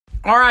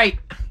All right,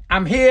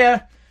 I'm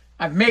here.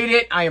 I've made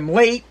it. I am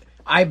late.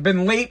 I've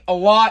been late a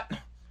lot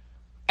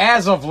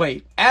as of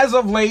late. As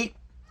of late,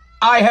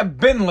 I have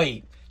been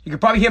late. You can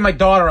probably hear my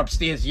daughter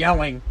upstairs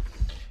yelling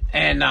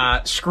and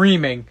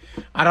screaming.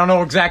 I don't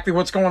know exactly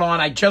what's going on.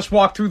 I just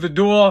walked through the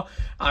door.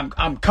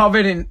 I'm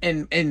covered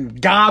in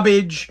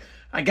garbage.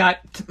 I got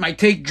my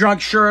Take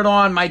Drunk shirt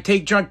on, my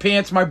Take Drunk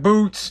pants, my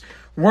boots.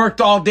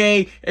 Worked all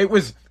day. It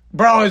was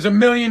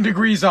 1,000,000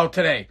 degrees out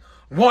today.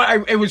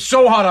 It was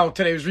so hot out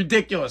today. It was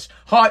ridiculous.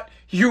 Hot,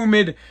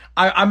 humid.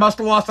 I must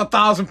have lost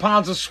 1,000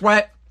 pounds of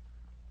sweat.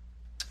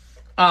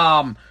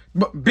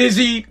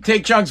 Busy.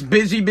 Take Drunks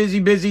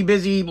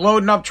busy.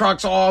 Loading up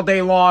trucks all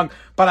day long.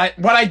 But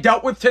what I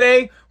dealt with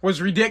today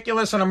was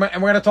ridiculous, and we're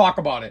going to talk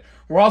about it.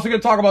 We're also going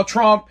to talk about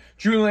Trump,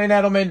 Julian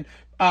Edelman,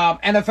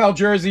 NFL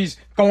jerseys,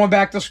 going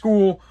back to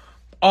school,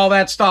 all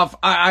that stuff.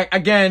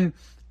 Again,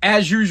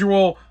 as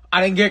usual,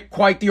 I didn't get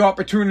quite the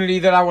opportunity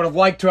that I would have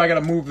liked to. I got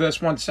to move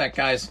this one sec,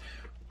 guys.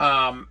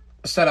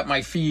 Set up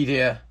my feed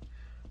here.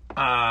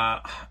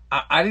 I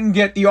didn't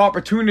get the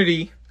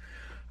opportunity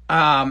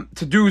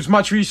to do as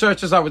much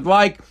research as I would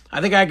like.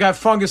 I think I got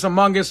fungus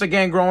among us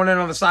again growing in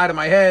on the side of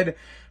my head.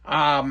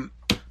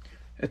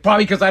 It's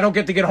probably because I don't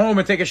get to get home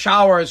and take a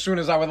shower as soon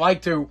as I would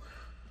like to,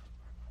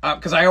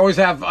 because I always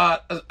have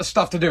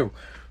stuff to do.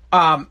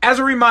 As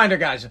a reminder,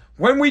 guys,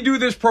 when we do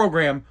this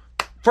program,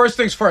 first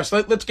things first,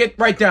 let's get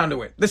right down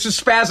to it. This is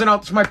Spazzing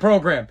Out. This is my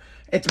program.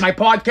 It's my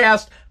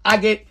podcast. I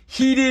get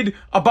heated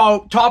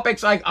about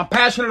topics. I'm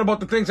passionate about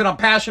the things that I'm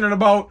passionate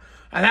about,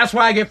 and that's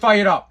why I get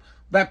fired up.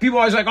 That people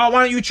are always like, oh,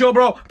 why don't you chill,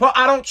 bro? But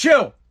I don't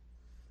chill.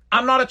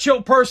 I'm not a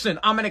chill person.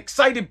 I'm an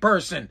excited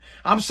person.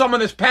 I'm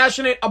someone that's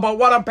passionate about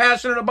what I'm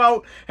passionate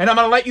about, and I'm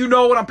going to let you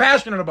know what I'm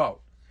passionate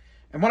about.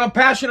 And what I'm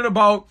passionate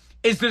about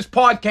is this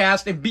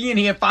podcast and being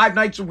here 5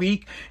 nights a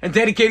week and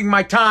dedicating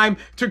my time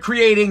to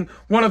creating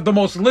one of the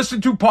most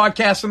listened to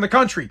podcasts in the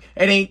country.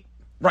 It ain't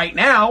right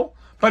now,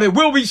 but it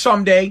will be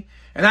someday.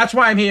 And that's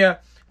why I'm here,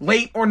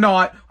 late or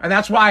not. And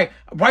that's why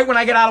right when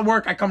I get out of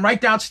work, I come right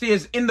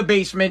downstairs in the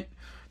basement.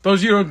 Those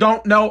of you who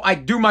don't know, I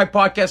do my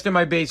podcast in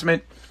my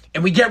basement,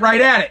 and we get right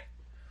at it.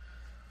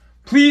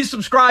 Please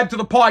subscribe to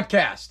the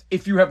podcast.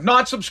 If you have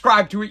not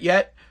subscribed to it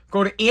yet,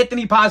 go to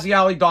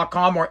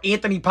AnthonyPazziali.com or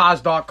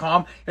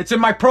AnthonyPaz.com. It's in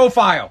my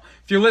profile.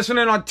 If you're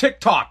listening on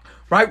TikTok,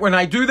 right, when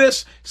I do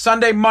this,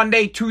 Sunday,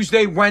 Monday,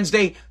 Tuesday,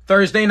 Wednesday,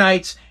 Thursday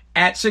nights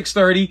at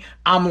 6:30,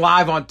 I'm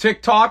live on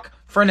TikTok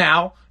for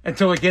now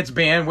until it gets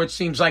banned, which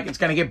seems like it's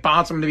going to get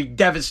bounced. I'm going to be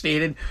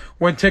devastated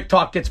when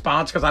TikTok gets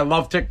bounced because I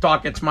love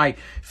TikTok. It's my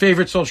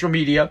favorite social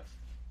media.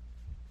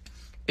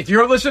 If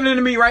you're listening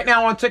to me right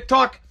now on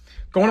TikTok,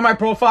 go into my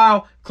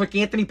profile, click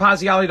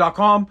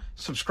AnthonyPazziali.com,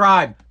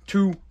 subscribe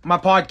to my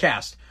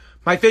podcast.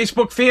 My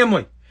Facebook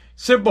family,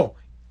 simple.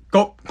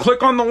 Go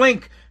click on the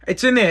link.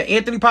 It's in there.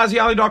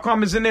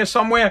 AnthonyPazziali.com is in there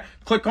somewhere.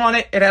 Click on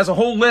it. It has a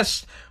whole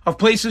list of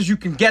places you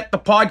can get the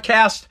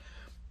podcast.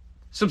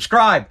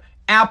 Subscribe.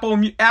 Apple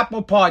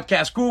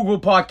Podcasts, Google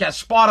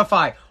Podcasts,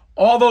 Spotify,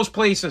 all those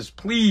places.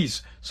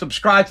 Please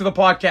subscribe to the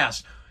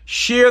podcast.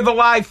 Share the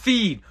live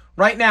feed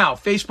right now.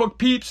 Facebook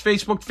peeps,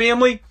 Facebook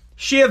family,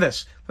 share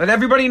this. Let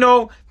everybody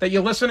know that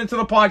you're listening to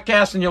the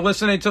podcast and you're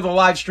listening to the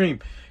live stream.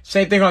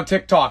 Same thing on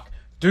TikTok.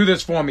 Do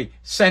this for me.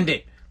 Send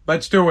it.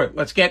 Let's do it.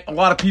 Let's get a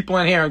lot of people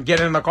in here and get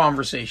in the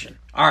conversation.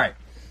 All right.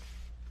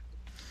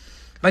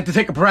 I'd like to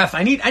take a breath.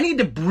 I need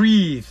to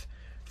breathe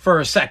for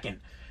a second.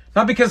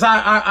 Not because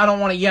I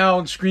don't want to yell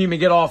and scream and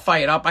get all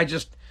fired up.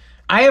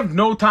 I have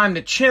no time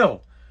to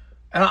chill.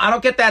 And I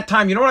don't get that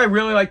time. You know what I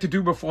really like to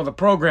do before the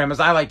program is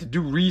I like to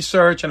do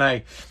research and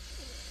I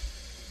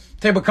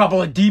take a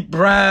couple of deep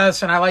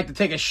breaths and I like to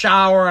take a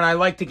shower and I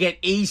like to get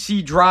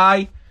AC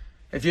dry.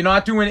 If you're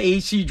not doing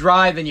AC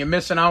dry, then you're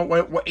missing out.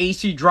 What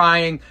AC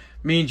drying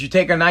means you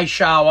take a nice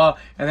shower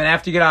and then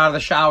after you get out of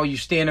the shower, you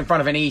stand in front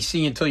of an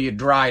AC until you're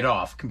dried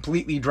off,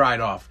 completely dried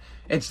off.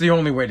 It's the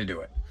only way to do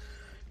it.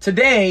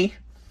 Today,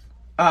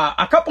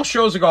 a couple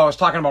shows ago, I was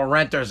talking about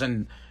renters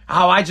and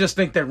how I just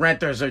think that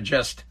renters are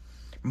just,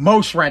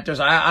 most renters,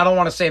 I don't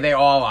want to say they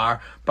all are,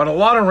 but a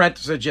lot of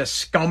renters are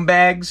just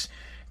scumbags.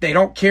 They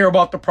don't care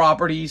about the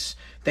properties.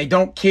 They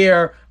don't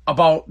care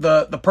about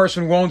the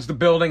person who owns the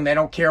building. They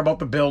don't care about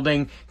the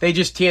building. They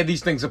just tear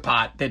these things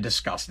apart. They're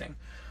disgusting.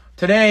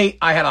 Today,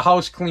 I had a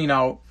house clean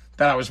out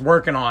that I was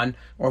working on,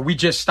 or we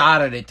just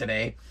started it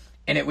today.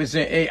 And it was,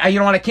 you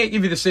know what, I can't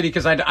give you the city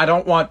because I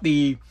don't want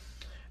the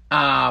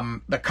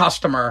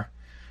customer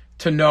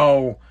to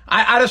know.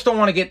 I just don't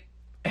want to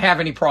have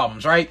any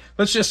problems, right?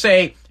 Let's just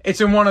say it's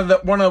in one of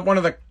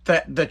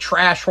the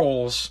trash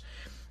holes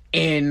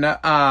in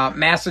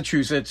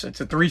Massachusetts.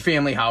 It's a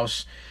 3-family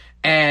house,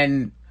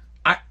 and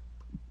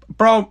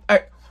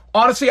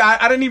honestly,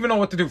 I didn't even know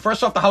what to do.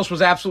 First off, the house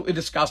was absolutely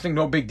disgusting.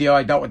 No big deal.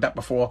 I dealt with that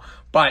before,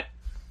 but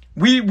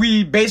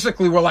we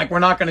basically were like, we're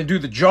not going to do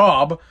the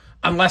job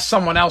unless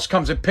someone else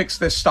comes and picks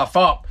this stuff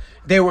up.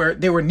 There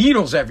were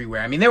needles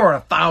everywhere. I mean, there were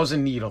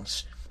 1,000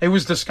 needles. It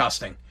was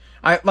disgusting.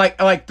 I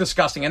like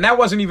disgusting, and that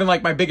wasn't even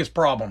like my biggest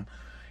problem.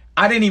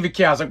 I didn't even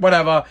care. I was like,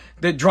 whatever.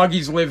 The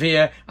druggies live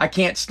here. I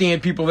can't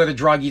stand people that are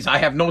druggies. I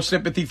have no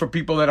sympathy for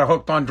people that are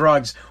hooked on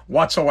drugs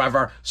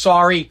whatsoever.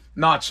 Sorry,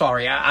 not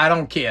sorry. I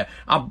don't care.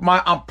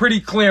 I'm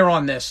pretty clear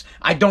on this.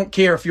 I don't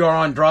care if you're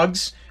on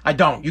drugs. I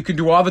don't. You can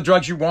do all the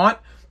drugs you want,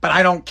 but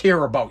I don't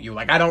care about you.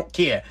 Like, I don't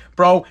care.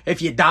 Bro,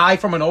 if you die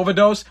from an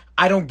overdose,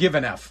 I don't give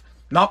an F.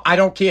 No, I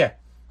don't care.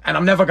 And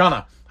I'm never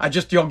gonna.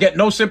 You'll get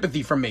no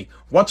sympathy from me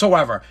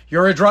whatsoever.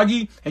 You're a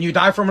druggie and you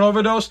die from an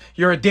overdose,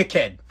 you're a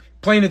dickhead.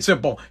 Plain and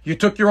simple. You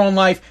took your own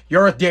life.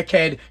 You're a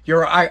dickhead.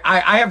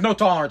 I have no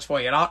tolerance for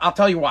you, and I'll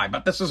tell you why,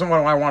 but this isn't what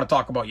I want to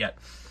talk about yet.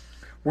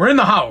 We're in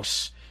the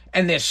house,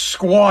 and there's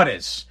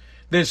squatters.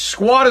 There's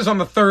squatters on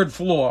the third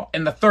floor,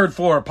 in the third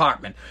floor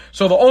apartment.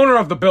 So the owner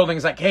of the building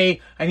is like,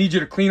 hey, I need you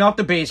to clean out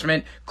the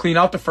basement, clean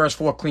out the first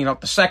floor, clean out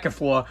the second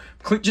floor.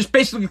 Just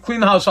basically clean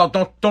the house out.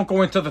 Don't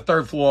go into the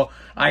third floor.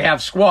 I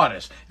have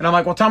squatters. And I'm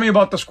like, well, tell me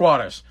about the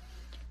squatters.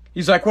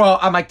 He's like, well,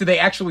 I'm like, did they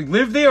actually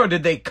live there or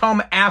did they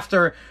come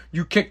after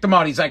you kicked them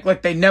out? He's like,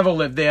 look, they never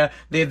lived there.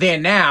 They're there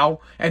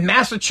now. And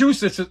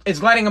Massachusetts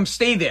is letting them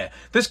stay there.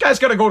 This guy's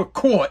got to go to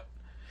court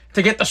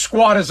to get the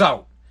squatters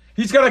out.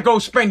 He's got to go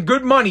spend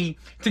good money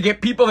to get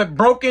people that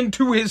broke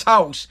into his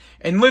house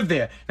and live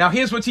there. Now,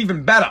 here's what's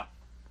even better.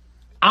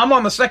 I'm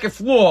on the second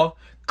floor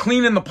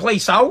cleaning the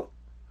place out.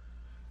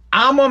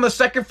 I'm on the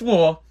second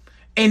floor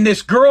and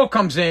this girl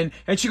comes in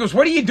and she goes,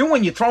 what are you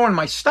doing? You're throwing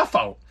my stuff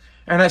out.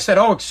 And I said,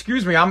 oh,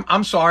 excuse me,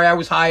 I'm sorry. I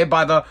was hired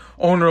by the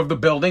owner of the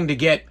building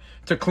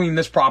to clean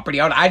this property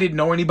out. I didn't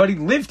know anybody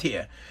lived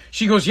here.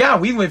 She goes, yeah,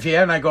 we live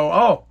here. And I go,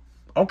 oh,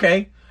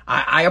 okay.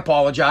 I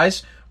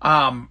apologize.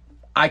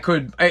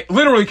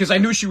 Literally, because I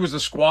knew she was a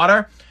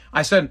squatter.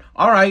 I said,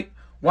 all right,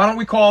 why don't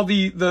we call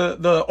the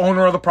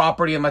owner of the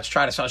property and let's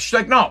try to sell it. She's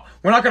like, no,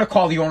 we're not going to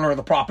call the owner of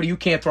the property. You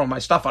can't throw my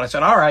stuff out. I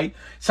said, all right,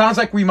 sounds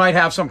like we might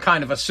have some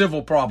kind of a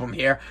civil problem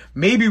here.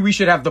 Maybe we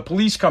should have the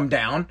police come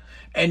down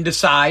and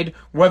decide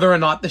whether or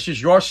not this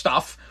is your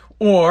stuff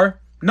or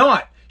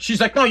not.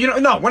 She's like, no,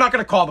 no, we're not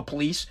going to call the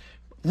police.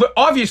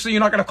 Obviously, you're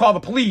not going to call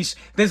the police.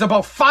 There's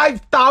about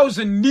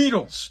 5,000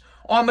 needles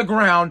on the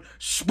ground,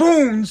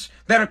 spoons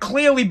that have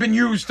clearly been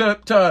used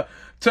to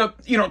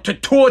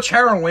torch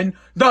heroin.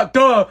 We're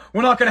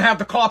not going to have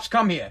the cops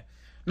come here.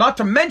 Not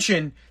to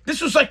mention, this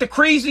was like the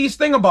craziest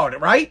thing about it,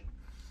 right?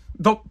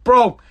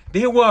 Bro,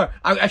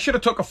 I should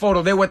have took a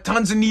photo. There were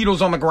tons of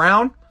needles on the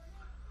ground.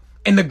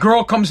 And the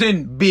girl comes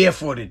in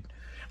barefooted.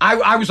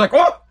 I was like,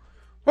 oh,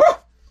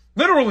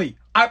 literally.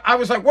 I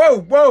was like,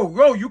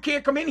 whoa, you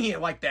can't come in here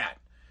like that.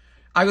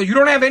 I go, you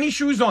don't have any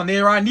shoes on.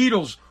 There are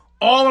needles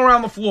all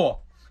around the floor.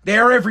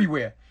 They're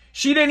everywhere.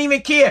 She didn't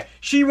even care.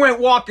 She went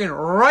walking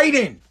right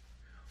in,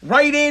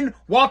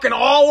 walking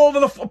all over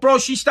the floor. Bro,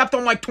 she stepped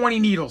on like 20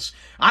 needles.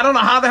 I don't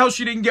know how the hell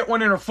she didn't get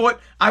one in her foot.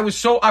 I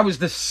was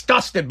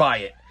disgusted by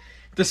it.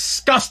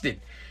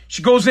 Disgusted.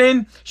 She goes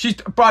in,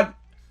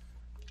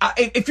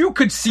 if you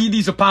could see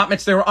these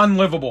apartments, they were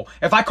unlivable.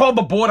 If I called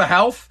the Board of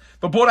Health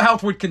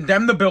would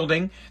condemn the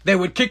building. They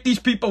would kick these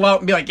people out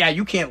and be like, yeah,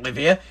 you can't live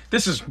here.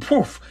 This is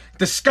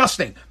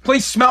disgusting.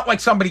 Place smelled like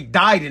somebody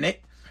died in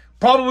it.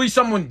 Probably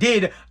someone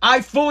did.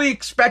 I fully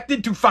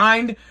expected to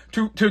find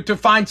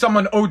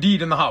someone OD'd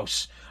in the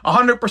house.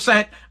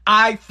 100%.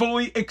 I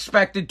fully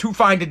expected to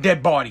find a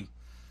dead body.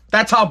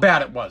 That's how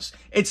bad it was.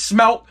 It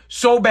smelled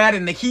so bad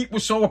and the heat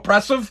was so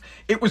oppressive.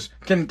 It was,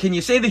 can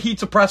you say the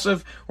heat's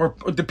oppressive or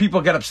do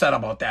people get upset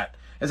about that?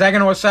 Is that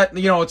going to upset,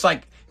 it's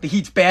like the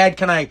heat's bad.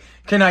 Can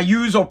I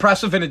use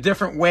oppressive in a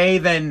different way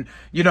than,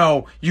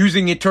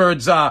 using it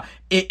towards,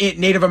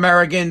 Native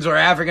Americans or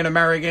African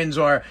Americans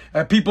or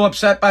people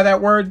upset by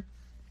that word?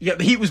 Yeah,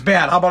 the heat was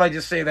bad. How about I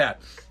just say that?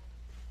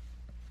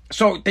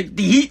 So the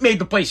heat made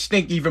the place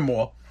stink even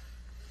more.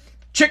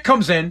 Chick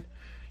comes in.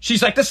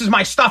 She's like, this is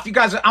my stuff. You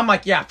guys, I'm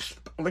like, yeah,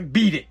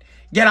 beat it.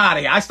 Get out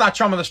of here. I start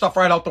chumming the stuff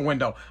right out the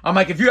window. I'm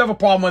like, if you have a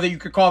problem with it, you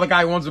could call the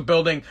guy who owns the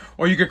building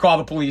or you could call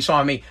the police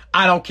on me.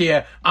 I don't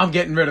care. I'm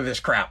getting rid of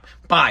this crap.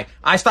 Bye.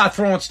 I start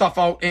throwing stuff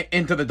out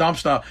into the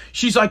dumpster.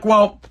 She's like,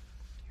 well,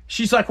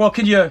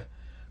 could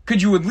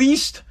you at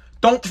least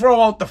don't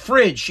throw out the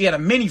fridge? She had a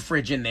mini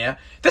fridge in there.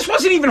 This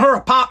wasn't even her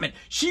apartment.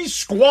 She's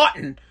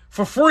squatting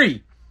for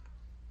free.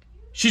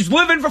 She's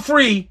living for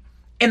free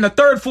in the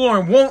third floor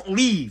and won't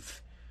leave.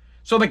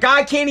 So the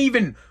guy can't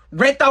even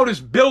rent out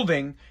his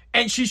building,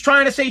 and she's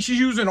trying to say she's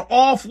using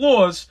all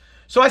floors.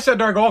 So I said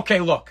to her, okay,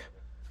 look,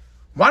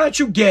 why don't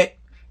you get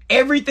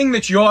everything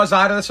that's yours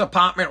out of this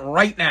apartment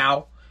right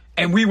now,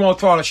 and we won't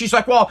throw it. She's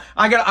like, well,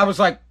 I was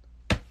like,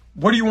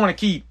 what do you want to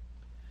keep?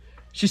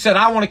 She said,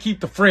 I want to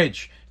keep the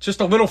fridge. It's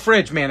just a little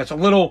fridge, man. It's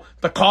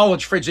the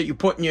college fridge that you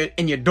put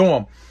in your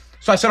dorm.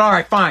 So I said, all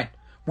right, fine.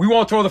 We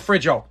won't throw the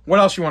fridge out. What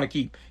else you want to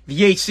keep?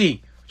 The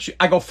AC.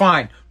 I go,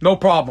 fine, no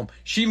problem.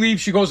 She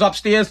leaves, she goes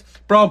upstairs.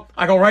 Bro,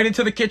 I go right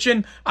into the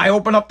kitchen. I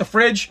open up the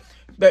fridge.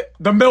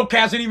 The milk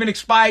hasn't even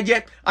expired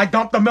yet. I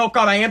dump the milk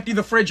out. I empty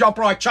the fridge out,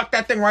 bro. I chuck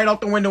that thing right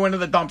out the window into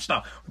the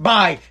dumpster.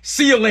 Bye.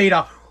 See you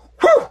later.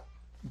 Whew.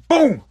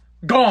 Boom.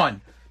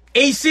 Gone.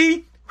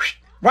 AC,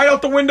 right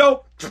out the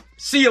window.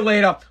 See you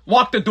later.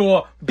 Lock the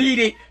door. Beat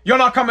it. You're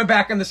not coming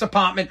back in this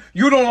apartment.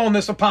 You don't own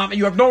this apartment.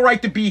 You have no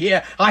right to be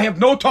here. I have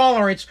no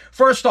tolerance,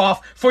 first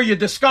off, for your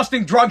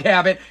disgusting drug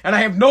habit, and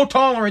I have no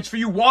tolerance for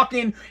you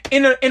walking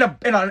in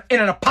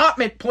an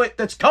apartment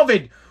that's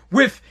covered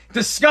with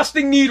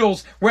disgusting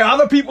needles where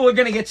other people are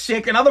going to get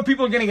sick and other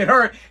people are going to get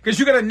hurt because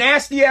you got a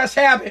nasty ass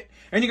habit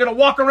and you're going to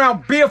walk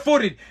around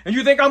barefooted and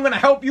you think I'm going to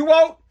help you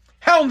out?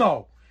 Hell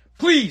no.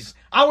 Please,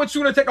 I would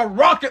sooner take a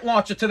rocket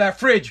launcher to that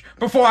fridge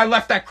before I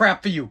left that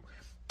crap for you.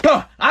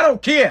 I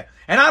don't care.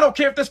 And I don't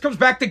care if this comes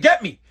back to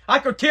get me. I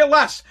could care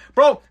less.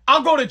 Bro,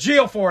 I'll go to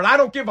jail for it. I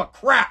don't give a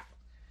crap.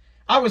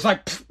 I was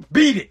like,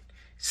 beat it.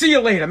 See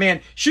you later,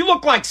 man. She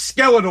looked like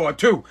Skeletor,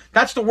 too.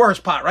 That's the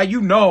worst part, right?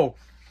 You know.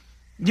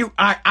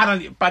 I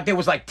don't, but there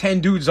was like 10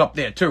 dudes up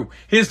there, too.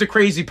 Here's the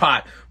crazy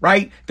part,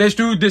 right? This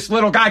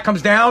little guy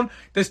comes down.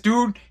 This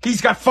dude,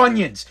 he's got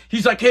Funyuns.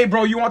 He's like, hey,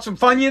 bro, you want some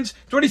Funyuns?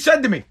 That's what he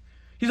said to me.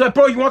 He's like,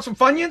 bro, you want some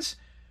Funyuns?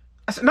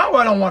 I said, no,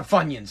 I don't want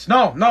Funyuns.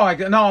 No,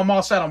 I'm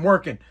all set. I'm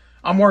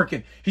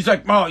working. He's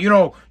like, oh, you're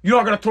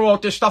not going to throw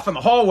out this stuff in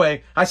the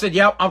hallway. I said,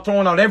 yeah, I'm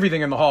throwing out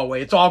everything in the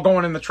hallway. It's all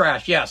going in the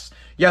trash. Yes,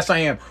 I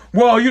am.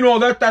 Well,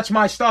 that's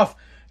my stuff.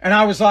 And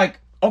I was like,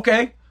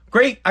 okay,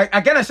 great.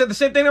 I said the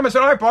same thing to him. I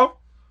said, all right, bro,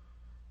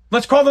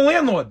 let's call the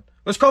landlord.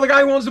 Let's call the guy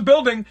who owns the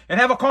building and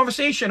have a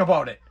conversation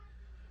about it.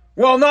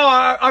 Well, no,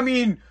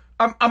 I'm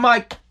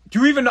like,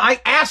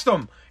 I asked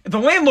him, the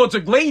landlord's a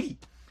lady.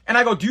 And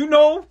I go, do you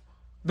know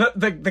the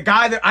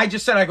guy that I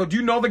just said? I go, do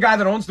you know the guy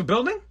that owns the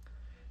building?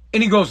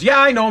 And he goes, yeah,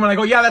 I know him. And I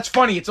go, yeah, that's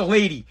funny. It's a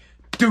lady.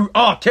 Dude,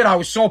 kid, I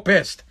was so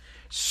pissed.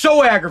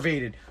 So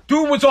aggravated.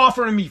 Dude was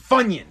offering me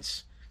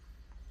Funyuns.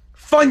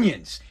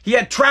 He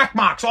had track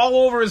marks all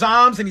over his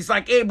arms. And he's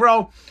like, hey,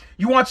 bro,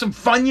 you want some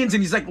Funyuns?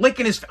 And he's like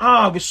licking his,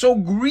 it was so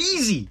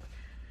greasy.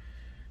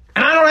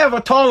 And I don't have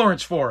a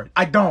tolerance for it.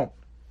 I don't.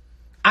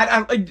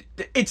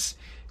 It's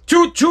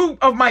two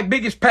of my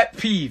biggest pet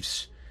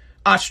peeves.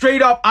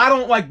 Straight up, I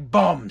don't like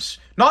bums.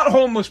 Not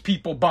homeless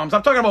people bums.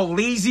 I'm talking about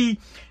lazy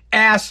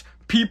ass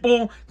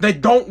people that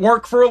don't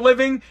work for a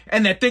living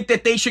and that think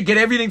that they should get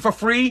everything for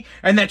free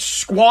and that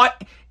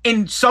squat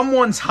in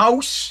someone's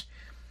house,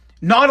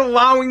 not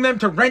allowing them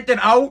to rent it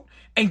out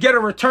and get a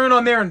return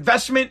on their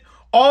investment,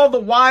 all the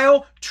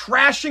while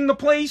trashing the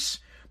place,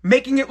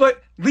 making it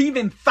look,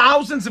 leaving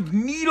thousands of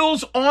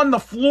needles on the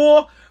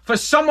floor for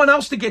someone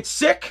else to get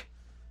sick.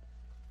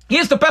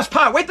 Here's the best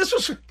part. Wait, this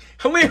was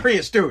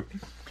hilarious, dude.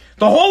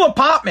 The whole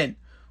apartment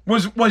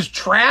was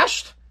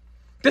trashed.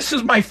 This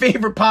is my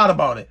favorite part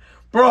about it.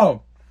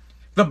 Bro,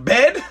 the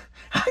bed,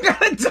 I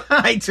gotta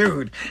die,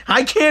 dude.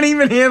 I can't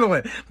even handle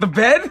it. The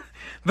bed,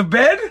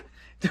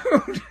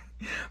 dude,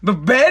 the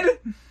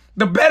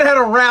bed had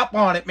a wrap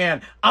on it,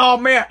 man. Oh,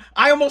 man,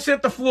 I almost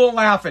hit the floor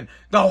laughing.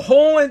 The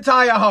whole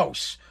entire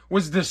house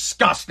was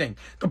disgusting.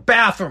 The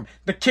bathroom,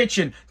 the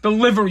kitchen, the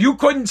living room. You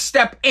couldn't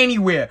step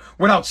anywhere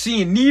without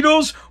seeing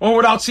needles or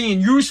without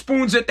seeing used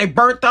spoons that they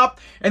burnt up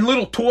and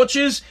little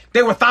torches.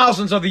 There were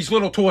thousands of these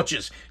little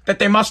torches that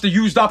they must have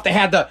used up. They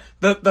had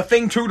the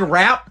thing too to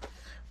wrap.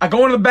 I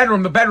go into the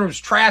bedroom. The bedroom's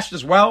trashed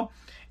as well.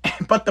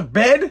 But the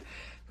bed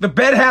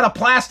had a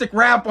plastic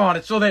wrap on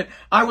it so that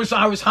I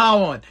was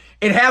howling.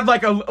 It had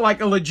like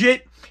a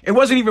legit, it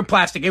wasn't even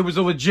plastic. It was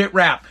a legit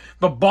wrap.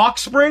 The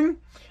box spring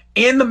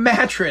and the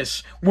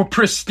mattress were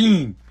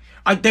pristine.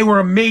 They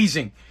were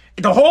amazing.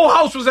 The whole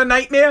house was a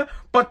nightmare,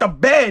 but the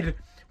bed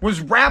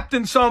was wrapped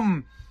in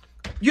some,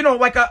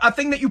 like a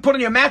thing that you put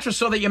on your mattress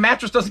so that your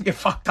mattress doesn't get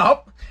fucked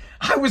up.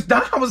 I was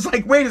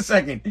like, wait a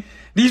second.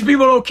 These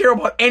people don't care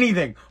about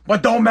anything,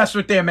 but don't mess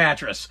with their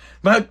mattress.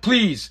 But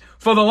please,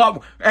 for the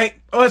love, hey,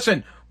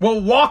 listen,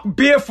 we'll walk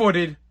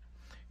barefooted.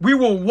 We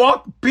will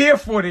walk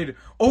barefooted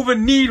over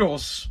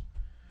needles,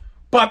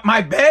 but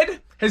my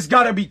bed has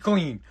got to be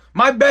clean.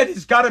 My bed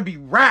has got to be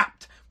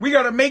wrapped. We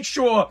got to make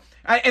sure.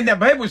 And the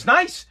bed was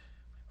nice.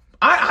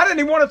 I didn't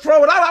even want to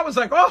throw it out. I was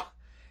like, oh,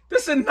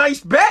 this is a nice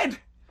bed.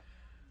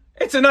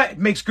 It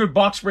makes good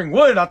box spring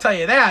wood, I'll tell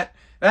you that.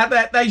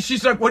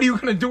 She's like, what are you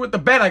going to do with the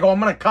bed? I go, I'm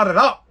going to cut it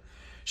up.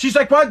 She's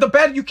like, well, the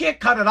bed, you can't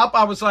cut it up.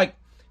 I was like,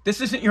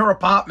 this isn't your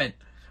apartment.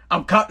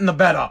 I'm cutting the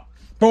bed up.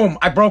 Boom.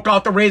 I broke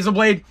out the razor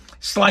blade,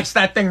 sliced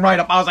that thing right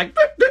up. I was like,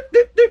 dip, dip,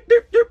 dip, dip,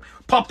 dip, dip.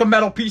 Popped the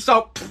metal piece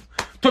out,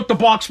 took the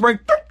box spring,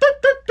 dip,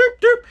 dip, dip, dip,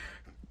 dip.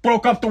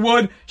 Broke up the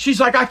wood. She's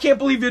like, I can't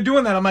believe you're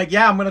doing that. I'm like,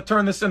 yeah, I'm going to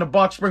turn this into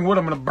box spring wood.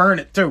 I'm going to burn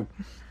it too.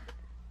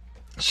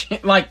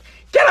 Like,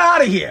 get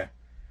out of here.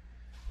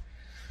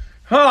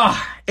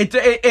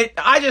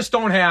 I just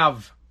don't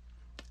have,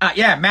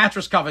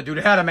 mattress cover, dude.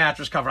 It had a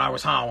mattress cover. I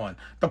was howling.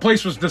 The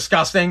place was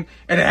disgusting,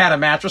 and it had a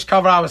mattress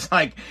cover. I was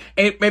like,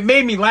 it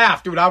made me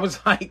laugh, dude. I was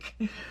like,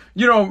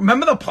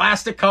 remember the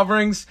plastic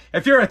coverings?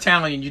 If you're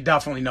Italian, you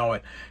definitely know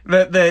it.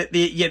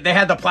 They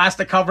had the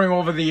plastic covering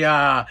over the,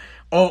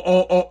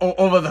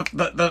 over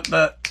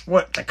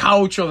the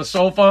couch or the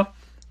sofa.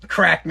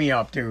 Cracked me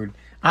up, dude.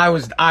 I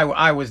was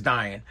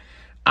dying.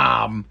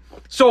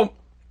 So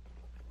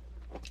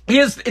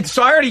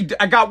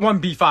I got one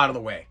beef out of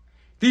the way.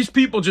 These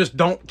people just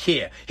don't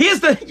care.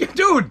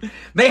 Dude,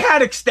 they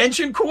had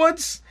extension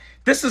cords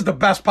this is the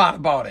best part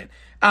about it.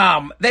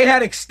 They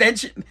had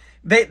extension.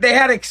 They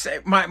had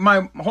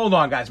my hold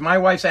on, guys. My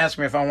wife's asked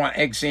me if I want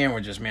egg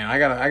sandwiches, man. I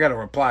gotta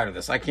reply to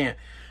this. I can't.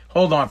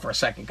 Hold on for a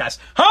second, guys.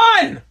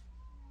 Hun!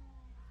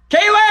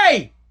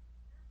 Kaylee!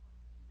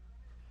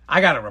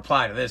 I gotta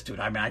reply to this, dude.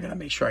 I mean, I gotta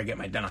make sure I get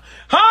my dinner.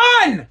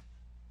 Hun!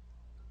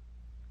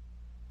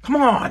 Come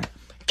on.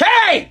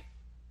 Kay!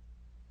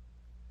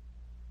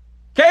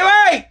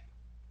 Kaylee!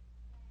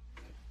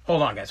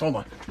 Hold on, guys. Hold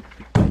on.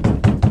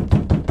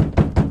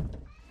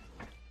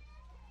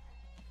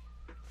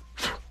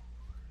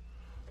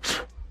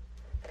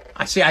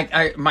 I see.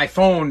 My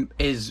phone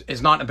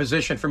is not in a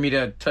position for me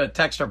to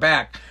text her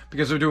back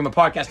because we're doing the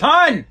podcast.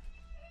 Hun!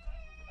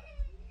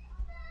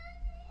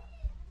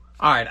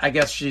 All right. I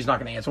guess she's not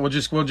going to answer. We'll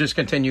just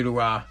continue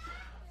to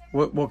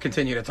we'll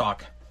continue to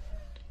talk.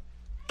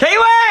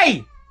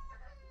 Kaylee!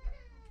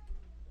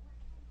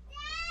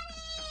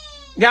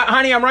 Yeah,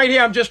 honey, I'm right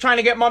here. I'm just trying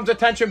to get Mom's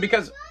attention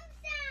because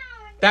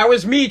that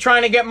was me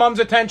trying to get Mom's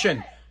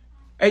attention.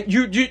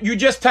 You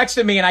just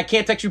texted me and I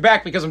can't text you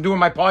back because I'm doing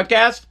my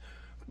podcast.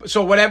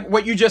 So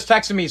what you just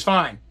texted me is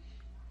fine.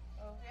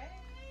 Okay.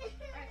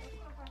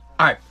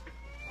 All right.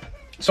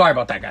 Sorry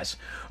about that, guys.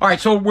 All right,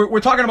 so we're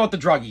talking about the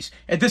druggies,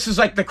 and this is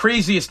like the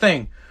craziest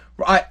thing.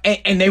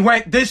 And they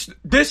went. This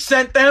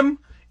sent them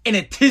in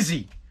a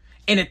tizzy.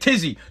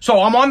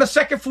 So I'm on the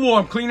second floor.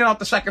 I'm cleaning out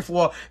the second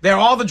floor.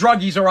 All the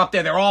druggies are up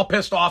there. They're all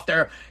pissed off.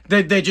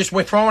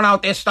 We're throwing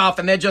out their stuff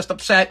and they're just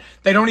upset.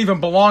 They don't even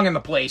belong in the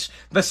place.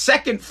 The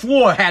second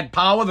floor had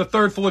power. The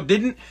third floor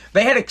didn't.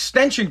 They had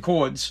extension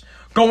cords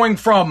going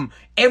from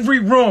every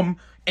room,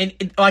 and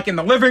like in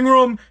the living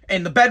room,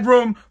 in the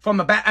bedroom, from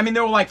the back. I mean,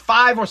 there were like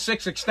 5 or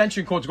 6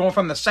 extension cords going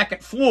from the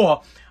second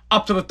floor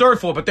up to the third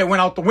floor, but they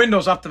went out the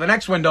windows up to the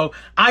next window.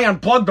 I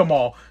unplugged them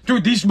all.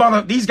 Dude, these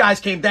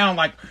guys came down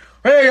like,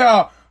 hey,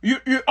 I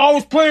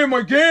was playing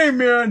my game,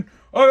 man.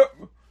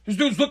 This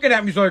dude's looking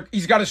at me.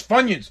 He's got his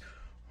Funyuns.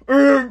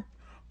 I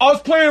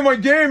was playing my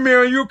game,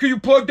 man. Can you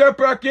plug that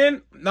back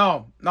in?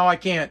 No, I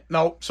can't.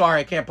 No, sorry,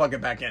 I can't plug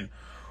it back in.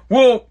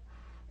 Well,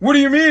 what do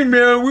you mean,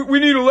 man? We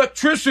need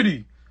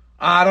electricity.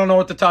 I don't know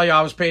what to tell you.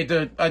 I was paid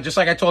to, just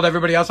like I told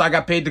everybody else, I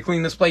got paid to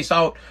clean this place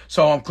out,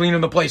 so I'm cleaning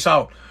the place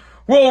out.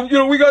 Well,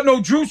 we got no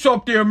juice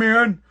up there,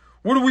 man.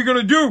 What are we going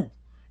to do?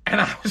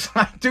 And I was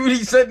like, dude,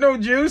 he said no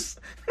juice?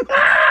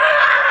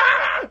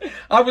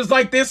 I was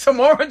like, there's some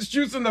orange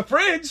juice in the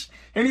fridge.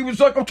 And he was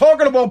like, I'm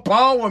talking about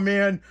power,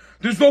 man.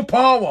 There's no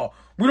power.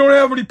 We don't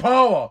have any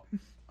power.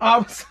 I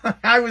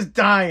was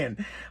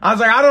dying. I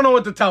was like, I don't know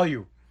what to tell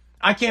you.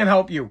 I can't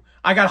help you.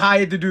 I got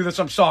hired to do this.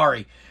 I'm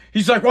sorry.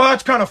 He's like, well,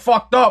 that's kind of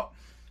fucked up.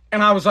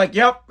 And I was like,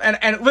 yep.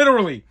 And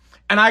literally,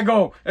 and I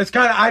go, it's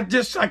kind of,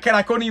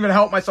 I couldn't even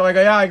help myself.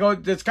 I go,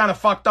 it's kind of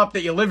fucked up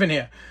that you're living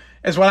here.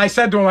 Is what I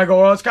said to him. I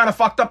go, well, it's kind of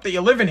fucked up that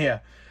you're living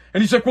here.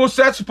 And he's like, what's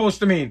that supposed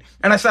to mean?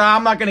 And I said,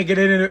 I'm not going to get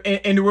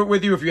into it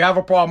with you. If you have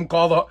a problem,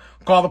 call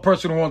the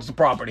person who owns the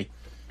property.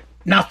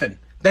 Nothing.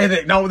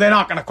 They're not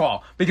going to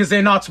call because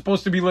they're not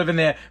supposed to be living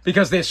there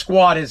because they're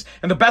squatters.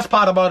 And the best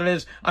part about it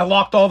is I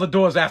locked all the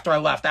doors after I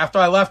left. After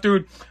I left,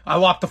 dude, I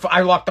locked the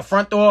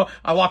front door.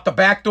 I locked the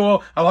back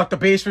door. I locked the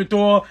basement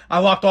door. I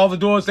locked all the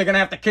doors. They're going to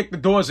have to kick the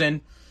doors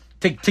in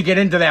to get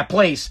into that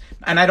place.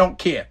 And I don't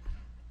care.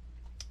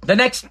 The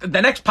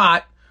next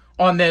part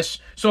on this.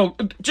 So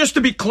just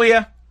to be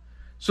clear,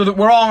 so that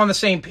we're all on the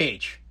same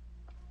page.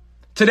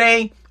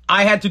 Today,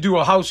 I had to do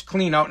a house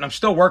clean out, and I'm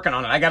still working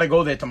on it. I got to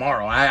go there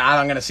tomorrow.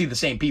 I'm going to see the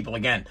same people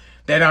again.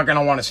 They're not going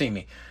to want to see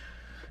me.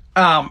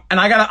 And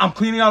I'm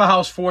cleaning out a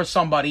house for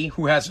somebody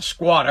who has a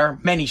squatter,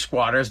 many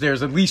squatters.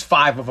 There's at least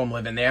 5 of them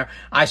living there.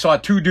 I saw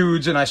 2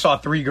 dudes and I saw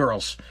 3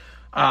 girls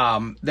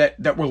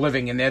that were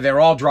living in there. They're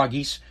all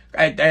druggies,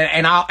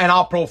 and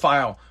I'll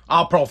profile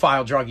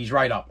druggies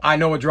right up. I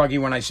know a druggie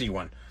when I see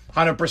one.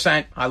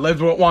 100%. I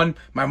lived with one.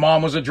 My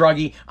mom was a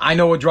druggie. I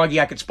know a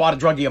druggie. I could spot a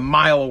druggie a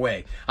mile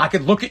away. I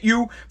could look at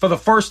you for the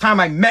first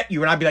time I met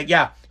you and I'd be like,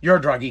 yeah, you're a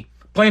druggie.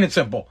 Plain and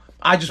simple.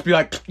 I'd just be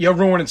like, you're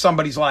ruining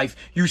somebody's life.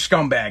 You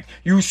scumbag.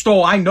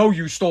 I know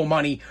you stole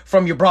money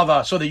from your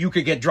brother so that you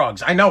could get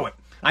drugs. I know it.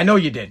 I know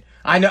you did.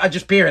 I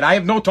just period. I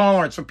have no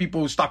tolerance for people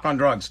who are stuck on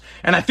drugs.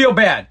 And I feel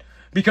bad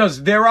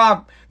because there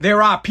are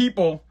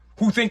people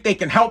who think they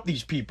can help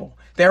these people.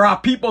 There are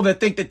people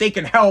that think that they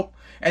can help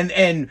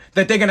and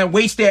that they're going to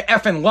waste their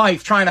effing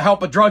life trying to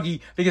help a druggie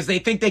because they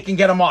think they can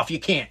get them off. You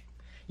can't.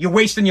 You're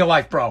wasting your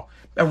life, bro.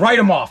 Write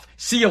them off.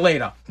 See you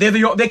later. They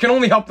can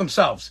only help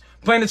themselves.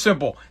 Plain and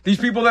simple. These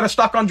people that are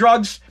stuck on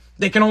drugs,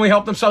 they can only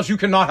help themselves. You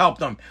cannot help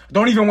them.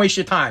 Don't even waste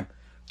your time.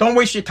 Don't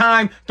waste your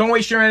time. Don't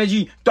waste your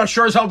energy.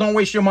 Sure as hell don't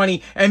waste your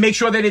money. And make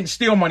sure they didn't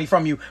steal money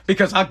from you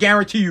because I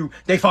guarantee you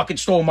they fucking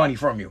stole money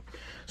from you.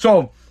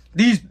 So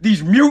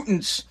these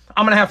mutants,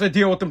 I'm going to have to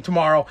deal with them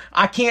tomorrow.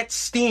 I can't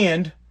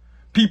stand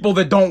people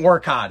that don't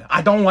work hard.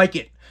 I don't like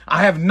it.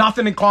 I have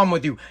nothing in common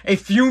with you.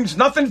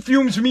 Nothing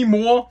fumes me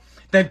more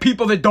than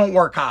people that don't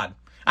work hard.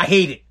 I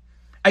hate it.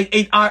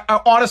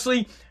 I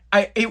honestly,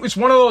 it was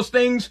one of those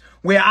things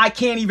where I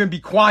can't even be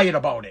quiet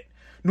about it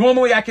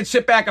Normally, I can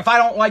sit back. If I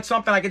don't like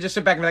something, I can just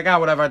sit back and be like,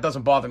 whatever. It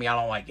doesn't bother me. I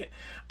don't like it.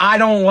 I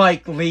don't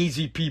like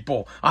lazy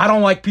people. I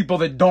don't like people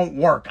that don't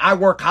work. I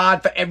work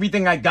hard for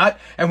everything I got.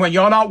 And when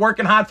you're not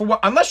working hard for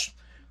what,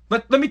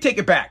 let me take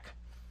it back.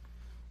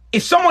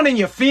 If someone in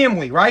your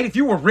family, right, if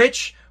you were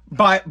rich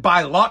by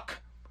luck,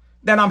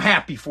 then I'm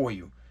happy for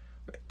you.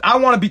 I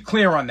want to be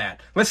clear on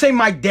that. Let's say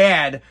my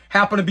dad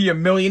happened to be a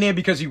millionaire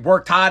because he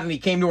worked hard and he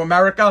came to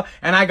America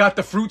and I got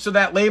the fruits of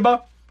that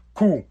labor.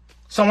 Cool.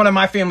 Someone in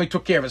my family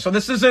took care of it. So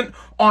this isn't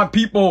on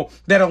people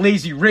that are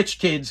lazy rich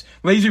kids.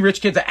 Lazy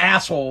rich kids are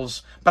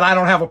assholes, but I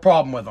don't have a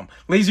problem with them.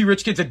 Lazy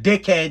rich kids are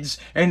dickheads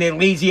and they're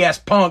lazy ass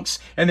punks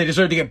and they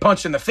deserve to get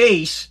punched in the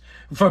face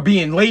for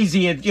being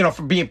lazy and,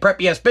 for being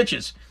preppy ass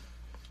bitches.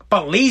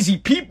 But lazy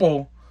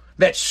people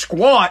that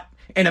squat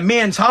in a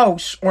man's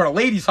house or a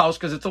lady's house,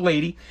 because it's a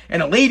lady,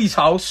 in a lady's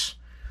house,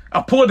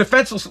 a poor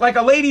defenseless, like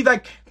a lady,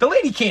 like the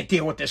lady can't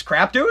deal with this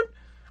crap, dude.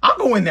 I'll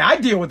go in there. I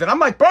deal with it. I'm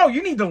like, bro,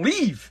 you need to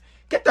leave.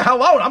 Get the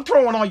hell out. I'm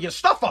throwing all your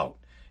stuff out.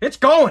 It's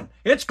going.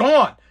 It's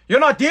gone. You're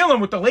not dealing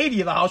with the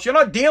lady of the house. You're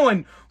not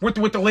dealing with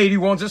the lady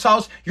who owns this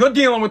house. You're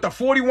dealing with the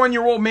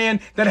 41-year-old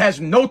man that has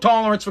no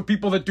tolerance for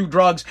people that do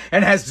drugs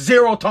and has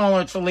zero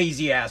tolerance for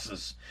lazy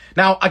asses.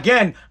 Now,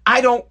 again,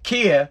 I don't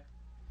care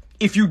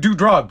if you do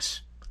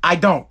drugs. I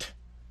don't.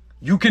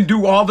 You can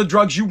do all the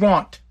drugs you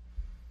want.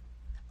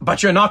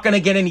 But you're not going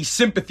to get any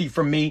sympathy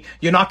from me.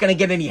 You're not going to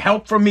get any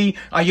help from me.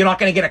 You're not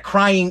going to get a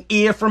crying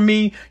ear from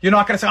me. You're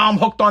not going to say, I'm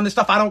hooked on this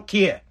stuff. I don't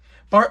care.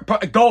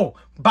 Go.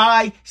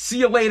 Bye. See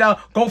you later.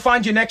 Go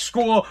find your next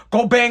school.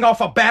 Go bang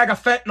off a bag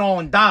of fentanyl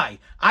and die.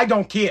 I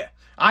don't care.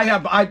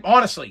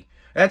 Honestly,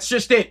 that's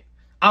just it.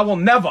 I will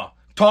never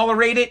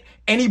tolerate it.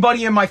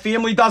 Anybody in my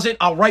family does it,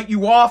 I'll write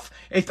you off.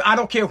 If I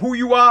don't care who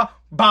you are,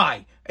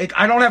 bye.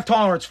 I don't have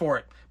tolerance for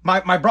it.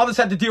 My brothers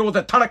had to deal with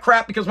a ton of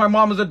crap because my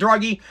mom was a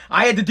druggie.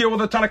 I had to deal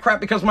with a ton of crap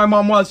because my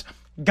mom was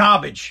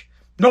garbage.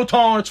 No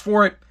tolerance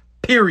for it,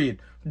 period.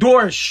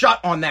 Door is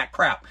shut on that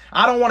crap.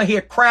 I don't want to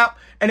hear crap.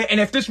 And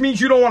if this means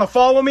you don't want to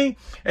follow me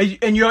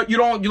and you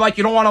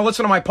don't want to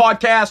listen to my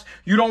podcast,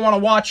 you don't want to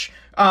watch,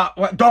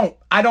 don't.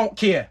 I don't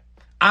care.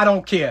 I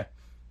don't care.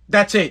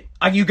 That's it.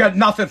 You got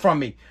nothing from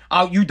me.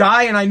 You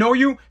die and I know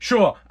you?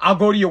 Sure. I'll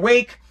go to your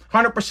wake.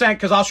 100%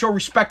 because I'll show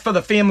respect for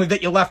the family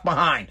that you left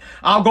behind.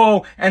 I'll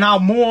go and I'll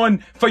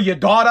mourn for your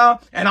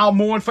daughter and I'll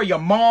mourn for your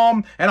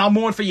mom and I'll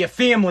mourn for your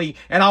family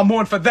and I'll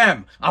mourn for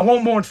them. I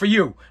won't mourn for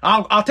you.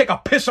 I'll take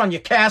a piss on your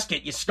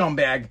casket, you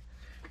scumbag.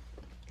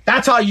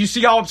 That's how you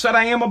see how upset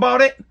I am about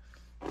it?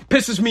 It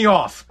pisses me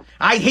off.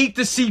 I hate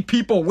to see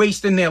people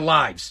wasting their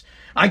lives.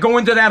 I go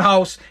into that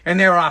house and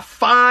there are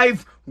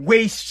 5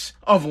 wastes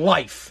of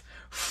life.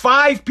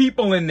 5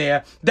 people in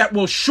there that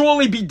will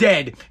surely be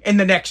dead in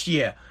the next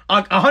year.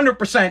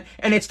 100%,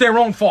 and it's their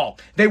own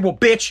fault. They will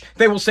bitch.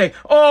 They will say,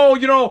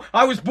 oh,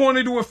 I was born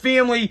into a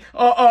family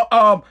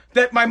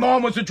that my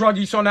mom was a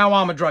druggie, so now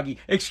I'm a druggie.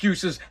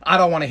 Excuses. I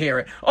don't want to hear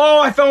it.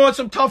 Oh, I fell on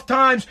some tough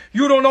times.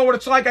 You don't know what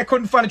it's like. I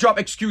couldn't find a job.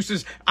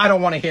 Excuses. I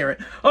don't want to hear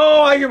it.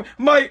 Oh,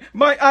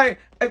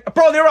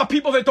 bro, there are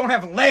people that don't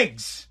have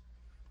legs.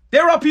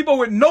 There are people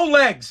with no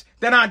legs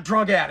that aren't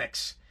drug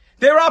addicts.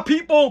 There are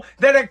people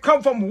that have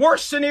come from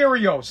worse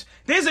scenarios.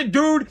 There's a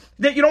dude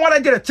that, you know what, I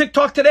did a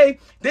TikTok today.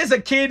 There's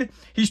a kid,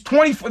 he's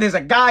 24, there's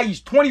a guy,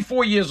 he's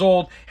 24 years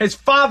old. His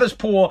father's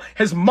poor.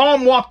 His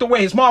mom walked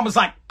away. His mom was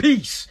like,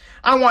 peace.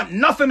 I want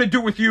nothing to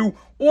do with you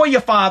or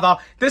your father.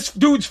 This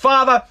dude's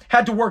father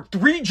had to work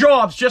 3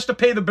 jobs just to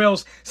pay the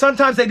bills.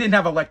 Sometimes they didn't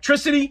have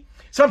electricity.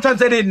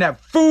 Sometimes they didn't have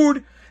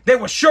food. They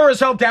were sure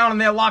as hell down in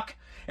their luck.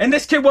 And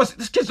this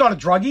kid's not a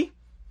druggie.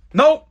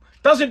 Nope.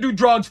 Doesn't do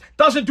drugs,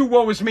 doesn't do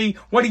woe is me.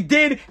 What he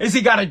did is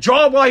he got a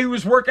job while he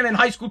was working in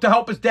high school to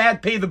help his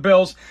dad pay the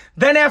bills.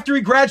 Then after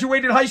he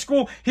graduated high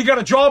school, he got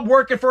a job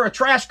working for a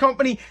trash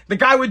company. The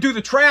guy would do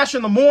the trash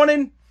in the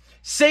morning,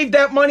 saved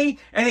that money,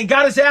 and he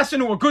got his ass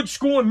into a good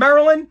school in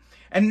Maryland.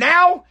 And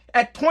now,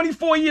 at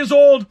 24 years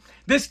old,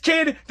 this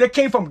kid that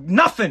came from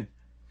nothing,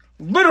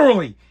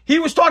 literally, he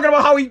was talking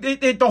about how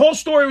the whole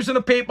story was in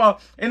the paper,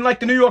 in like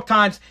the New York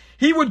Times.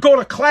 He would go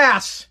to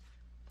class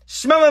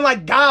smelling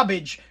like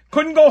garbage,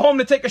 couldn't go home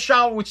to take a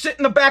shower, would sit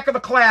in the back of the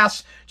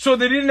class so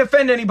they didn't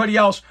offend anybody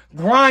else,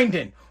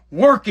 grinding,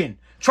 working,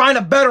 trying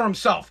to better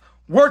himself,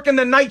 working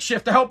the night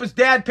shift to help his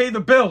dad pay the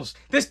bills.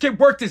 This kid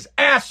worked his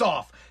ass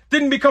off,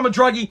 didn't become a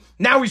druggie,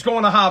 now he's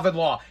going to Harvard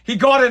Law. He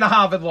got into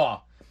Harvard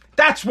Law.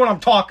 That's what I'm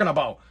talking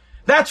about.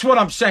 That's what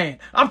I'm saying.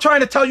 I'm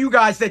trying to tell you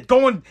guys that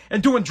going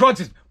and doing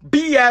drugs is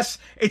BS.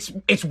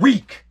 It's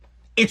weak.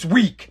 It's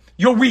weak.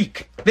 You're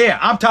weak. There,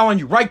 I'm telling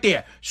you right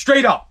there,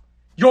 straight up.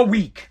 You're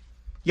weak.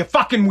 You're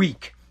fucking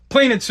weak.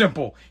 Plain and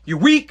simple. You're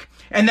weak,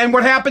 and then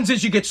what happens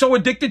is you get so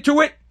addicted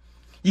to it,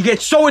 you get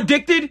so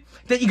addicted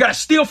that you gotta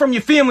steal from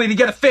your family to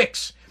get a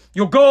fix.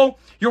 You'll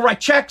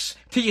write checks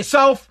to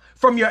yourself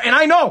and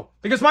I know,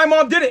 because my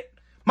mom did it.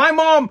 My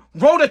mom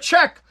wrote a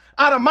check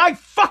out of my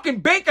fucking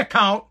bank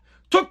account,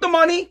 took the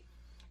money,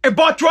 and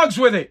bought drugs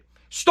with it.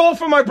 Stole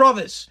from my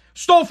brothers.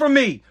 Stole from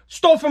me.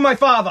 Stole from my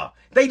father.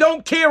 They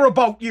don't care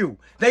about you.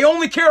 They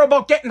only care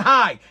about getting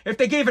high. If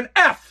they gave an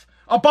F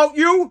about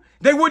you,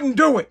 they wouldn't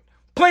do it.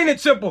 Plain and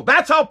simple.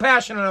 That's how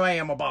passionate I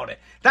am about it.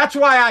 That's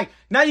why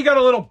now you got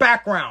a little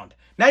background.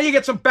 Now you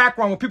get some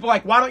background when people are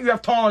like, why don't you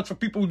have tolerance for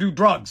people who do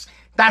drugs?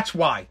 That's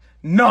why.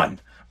 None.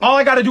 All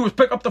I got to do is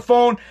pick up the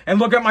phone and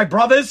look at my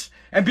brothers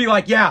and be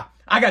like, yeah,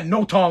 I got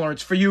no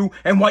tolerance for you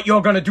and what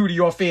you're going to do to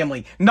your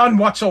family. None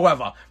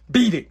whatsoever.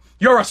 Beat it.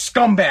 You're a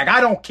scumbag.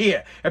 I don't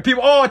care. And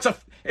people,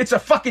 it's a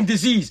fucking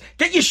disease.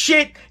 Get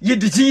your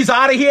disease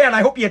out of here, and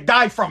I hope you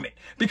die from it.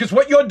 Because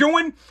what you're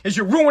doing is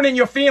you're ruining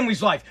your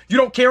family's life. You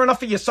don't care enough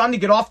for your son to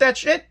get off that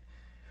shit?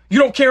 You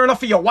don't care enough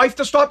for your wife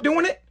to stop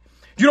doing it?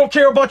 You don't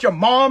care about your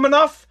mom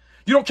enough?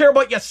 You don't care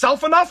about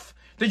yourself enough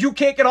that you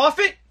can't get off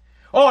it?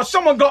 Oh,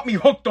 someone got me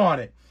hooked on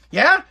it.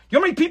 Yeah? You know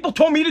how many people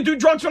told me to do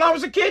drugs when I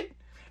was a kid?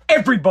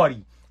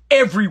 Everybody.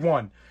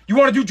 Everyone. You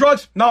want to do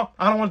drugs? No,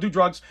 I don't want to do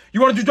drugs. You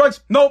want to do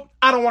drugs? Nope,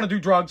 I don't want to do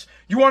drugs.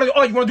 You want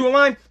to do a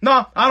line?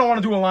 No, I don't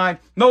want to do a line.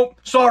 Nope,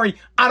 sorry,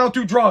 I don't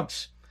do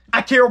drugs.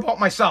 I care about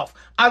myself.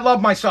 I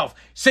love myself.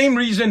 Same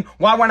reason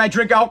why when I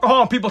drink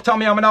alcohol and people tell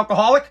me I'm an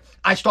alcoholic,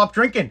 I stop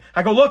drinking.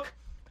 I go, look,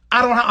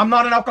 I'm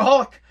not an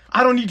alcoholic.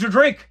 I don't need to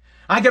drink.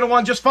 I get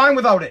along just fine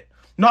without it.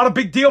 Not a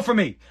big deal for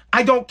me.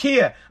 I don't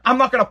care. I'm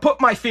not going to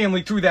put my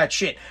family through that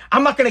shit.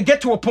 I'm not going to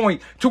get to a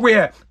point to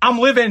where I'm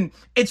living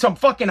in some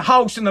fucking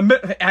house in the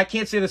middle. I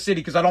can't say the city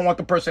because I don't want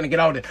the person to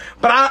get out of it.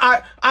 But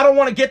I don't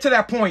want to get to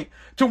that point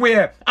to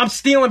where I'm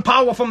stealing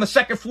power from the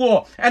second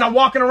floor and I'm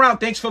walking around.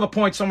 Thanks for the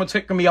point. Someone's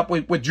hooking me up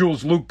with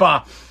Jules Luke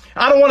Bar.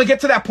 I don't want to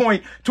get to that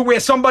point to where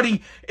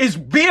somebody is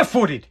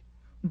barefooted,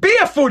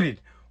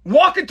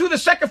 walking through the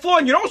second floor.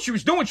 And you know what she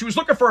was doing? She was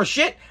looking for her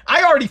shit.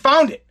 I already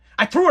found it.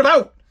 I threw it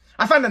out.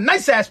 I found a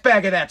nice-ass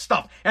bag of that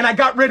stuff, and I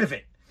got rid of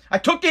it. I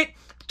took it,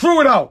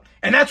 threw it out,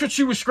 and that's what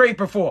she was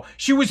scraping for.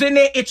 She was in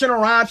there itching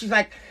around. She's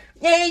like,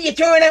 yeah, you're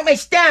throwing out my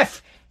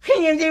stuff.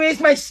 Where's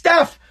my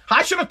stuff?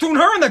 I should have thrown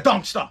her in the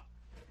dumpster.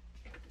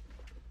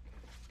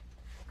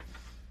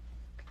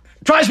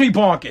 Drives me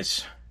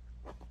bonkers.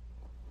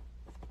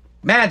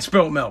 Mad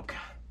spilt milk.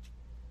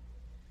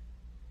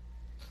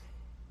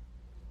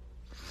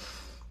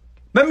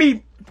 Let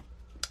me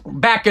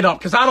back it up,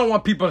 because I don't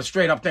want people to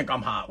straight up think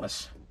I'm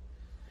heartless.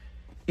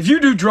 If you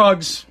do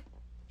drugs,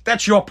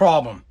 that's your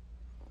problem.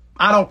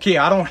 I don't care.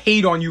 I don't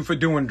hate on you for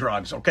doing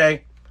drugs,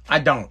 okay? I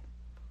don't.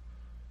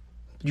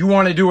 You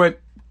want to do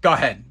it, go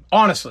ahead.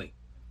 Honestly,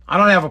 I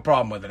don't have a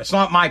problem with it. It's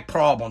not my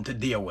problem to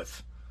deal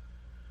with.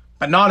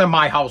 But not in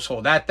my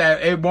household. That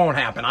it won't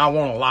happen. I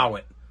won't allow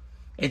it.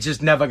 It's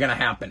just never going to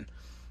happen.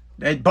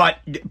 But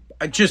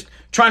just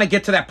trying to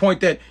get to that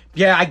point that,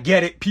 yeah, I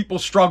get it. People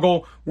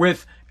struggle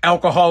with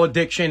alcohol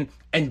addiction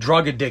and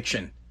drug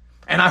addiction.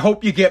 And I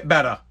hope you get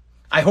better.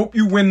 I hope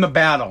you win the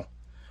battle.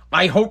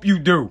 I hope you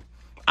do.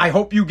 I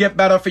hope you get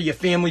better for your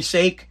family's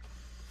sake.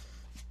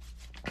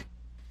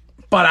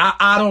 But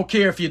I don't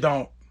care if you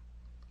don't.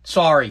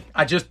 Sorry,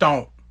 I just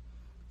don't.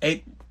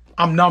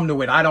 I'm numb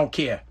to it. I don't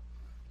care.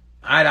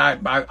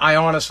 I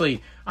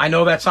honestly, I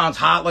know that sounds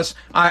heartless.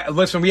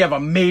 Listen, we have a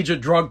major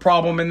drug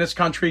problem in this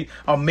country,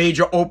 a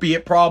major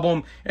opiate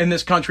problem in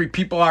this country.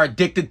 People are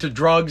addicted to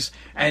drugs,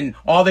 and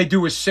all they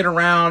do is sit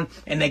around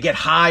and they get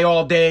high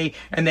all day,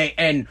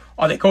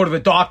 or they go to the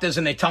doctors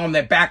and they tell them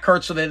their back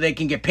hurts so that they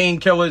can get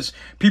painkillers.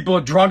 People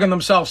are drugging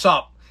themselves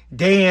up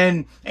day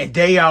in and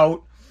day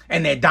out,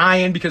 and they're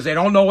dying because they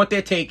don't know what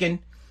they're taking.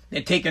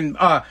 They're taking,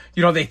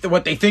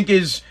 what they think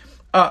is,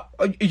 I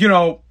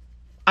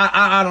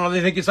don't know,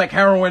 they think it's like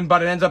heroin,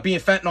 but it ends up being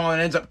fentanyl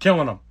and it ends up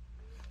killing them.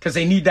 Because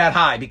they need that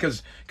high.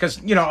 Because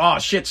oh,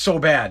 shit's so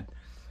bad.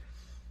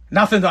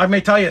 Nothing, I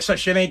may tell you, so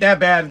shit ain't that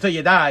bad until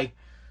you die.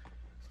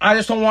 I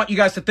just don't want you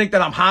guys to think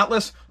that I'm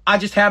heartless. I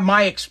just have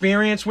my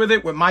experience with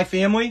it, with my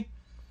family,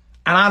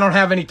 and I don't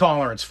have any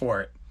tolerance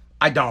for it.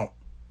 I don't.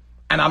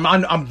 And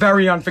I'm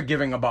very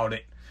unforgiving about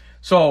it.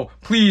 So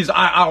please,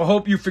 I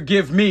hope you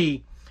forgive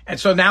me. And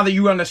so now that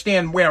you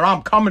understand where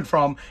I'm coming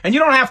from, and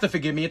you don't have to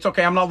forgive me, it's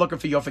okay. I'm not looking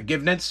for your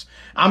forgiveness.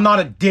 I'm not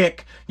a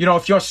dick.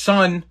 If your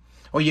son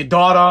or your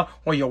daughter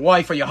or your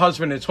wife or your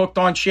husband is hooked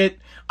on shit,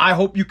 I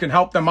hope you can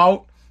help them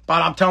out.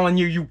 But I'm telling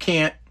you, you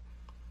can't.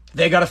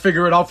 They got to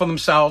figure it out for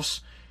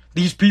themselves.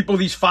 These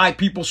 5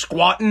 people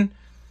squatting,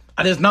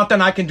 there's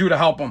nothing I can do to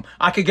help them.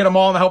 I could get them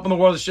all the help in the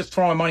world. It's just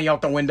throwing money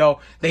out the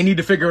window. They need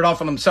to figure it out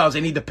for themselves.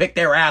 They need to pick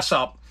their ass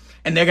up,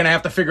 and they're going to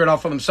have to figure it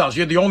out for themselves.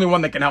 You're the only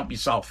one that can help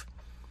yourself.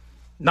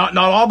 Not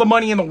all the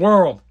money in the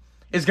world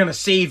is going to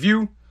save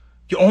you.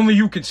 Only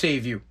you can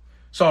save you.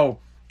 So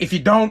if you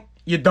don't,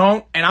 you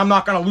don't. And I'm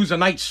not going to lose a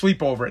night's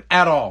sleep over it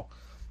at all.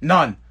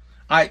 None.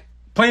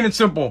 Plain and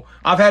simple.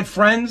 I've had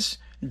friends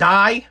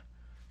die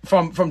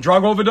from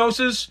drug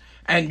overdoses.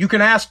 And you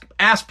can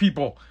ask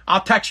people.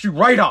 I'll text you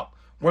right up.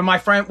 When my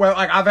friend,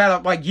 I've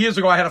had, years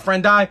ago, I had a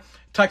friend die.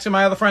 Texting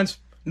my other friends.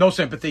 No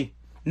sympathy.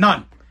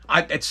 None.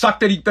 It sucked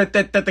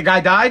that the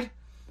guy died.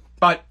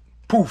 But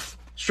poof.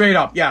 Straight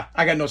up, yeah,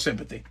 I got no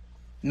sympathy.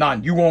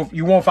 None. You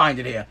won't find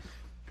it here.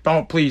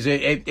 Don't, please.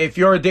 If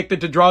you're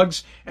addicted to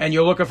drugs and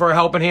you're looking for a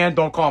helping hand,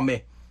 don't call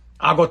me.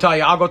 I'll go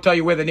tell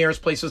you where the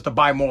nearest place is to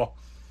buy more.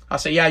 I'll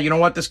say, yeah, you know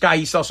what? This guy,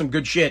 he sells some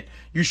good shit.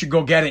 You should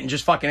go get it and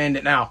just fucking end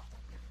it now.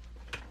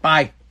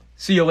 Bye.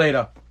 See you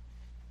later.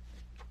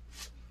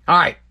 All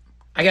right.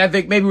 I gotta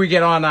think maybe we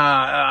get on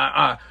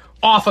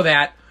off of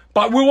that,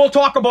 but we will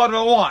talk about it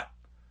a lot.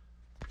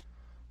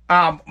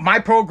 My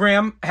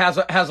program has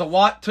a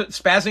lot to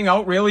spazzing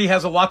out. Really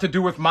has a lot to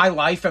do with my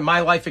life and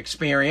my life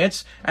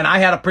experience. And I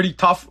had a pretty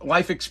tough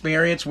life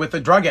experience with a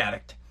drug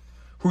addict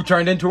who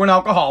turned into an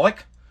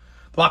alcoholic.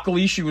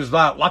 Luckily, she was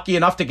lucky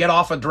enough to get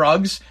off of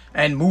drugs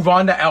and move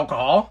on to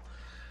alcohol.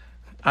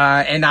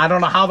 And I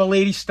don't know how the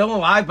lady's still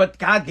alive, but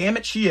God damn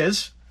it, she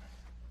is.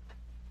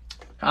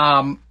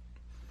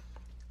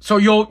 So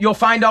you'll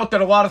find out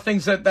that a lot of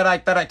things that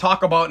I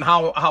talk about and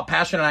how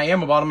passionate I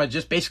am about them are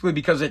just basically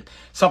because it's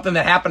something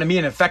that happened to me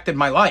and affected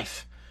my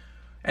life.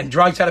 And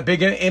drugs had a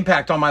big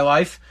impact on my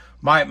life.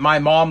 My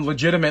mom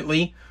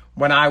legitimately,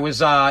 when I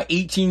was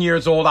 18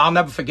 years old, I'll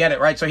never forget it,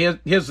 right? So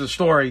here's the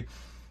story.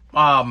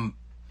 I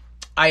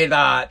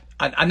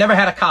never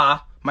had a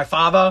car. My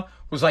father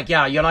was like,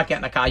 yeah, you're not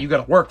getting a car. You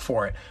got to work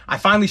for it. I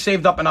finally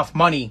saved up enough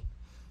money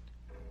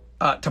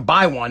to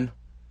buy one.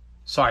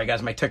 Sorry,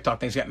 guys, my TikTok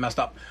thing's getting messed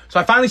up. So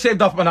I finally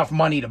saved up enough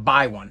money to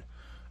buy one.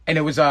 And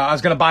it was, I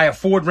was going to buy a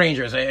Ford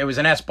Ranger. It was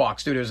an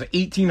S-Box, dude. It was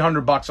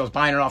 $1,800. I was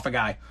buying it off a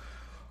guy.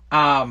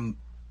 And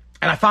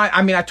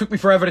it took me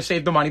forever to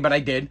save the money, but I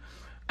did.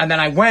 And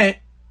then I went,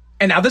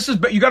 and now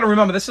you got to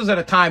remember, this is at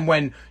a time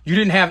when you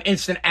didn't have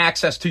instant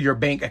access to your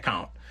bank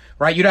account,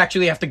 right? You'd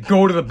actually have to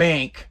go to the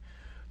bank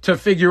to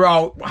figure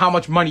out how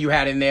much money you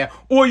had in there,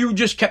 or you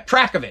just kept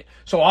track of it.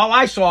 So all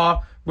I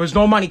saw was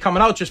no money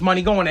coming out, just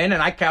money going in,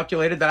 and I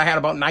calculated that I had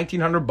about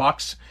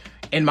 $1,900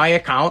 in my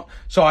account.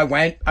 So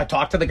I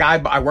talked to the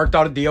guy, I worked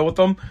out a deal with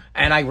him,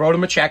 and I wrote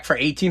him a check for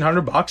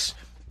 $1,800.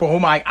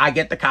 Boom, I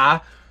get the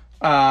car.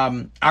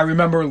 I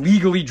remember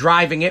legally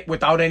driving it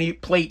without any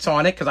plates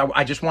on it, because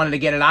I just wanted to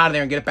get it out of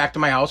there and get it back to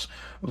my house.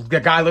 The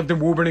guy lived in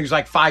Woburn, he was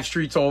like 5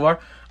 streets over.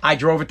 I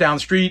drove it down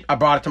the street, I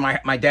brought it to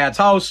my dad's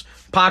house,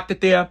 parked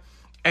it there.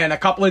 And a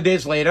couple of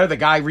days later, the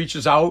guy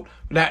reaches out.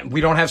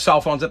 We don't have cell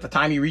phones at the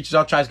time. He reaches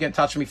out, tries to get in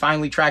touch with me,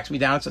 finally tracks me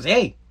down and says,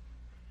 hey.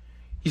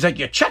 He's like,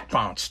 your check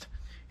bounced.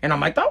 And I'm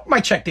like, no, my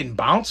check didn't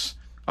bounce.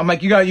 I'm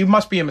like, you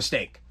must be a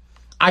mistake.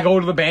 I go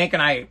to the bank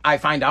and I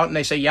find out and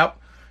they say, yep,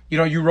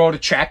 you wrote a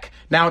check.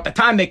 Now, at the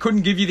time, they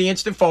couldn't give you the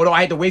instant photo.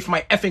 I had to wait for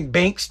my effing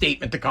bank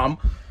statement to come.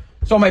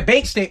 So my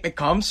bank statement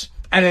comes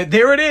and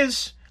there it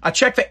is, a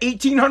check for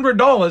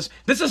 $1,800.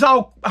 This is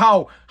how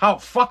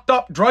fucked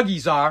up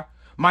druggies are.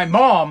 My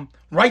mom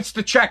writes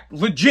the check,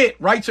 legit,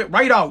 writes it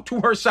right out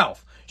to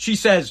herself. She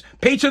says,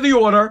 pay to the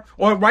order,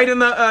 or right in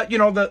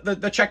the,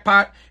 the check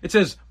part, it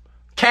says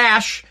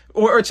cash,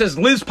 or it says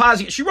Liz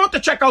Pazzi. She wrote the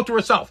check out to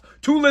herself,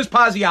 to Liz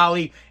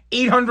Pazziali,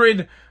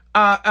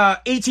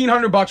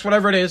 $1,800,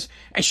 whatever it is,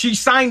 and she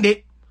signed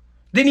it.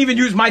 Didn't even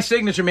use my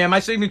signature, man. My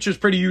signature's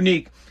pretty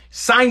unique.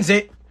 Signs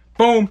it,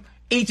 boom,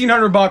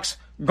 $1,800,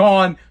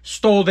 gone,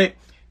 stole it.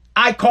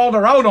 I called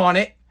her out on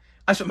it.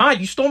 I said, Ma,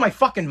 you stole my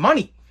fucking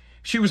money.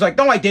 She was like,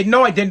 no, I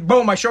didn't.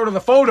 Boom, I showed her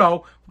the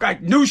photo. I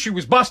knew she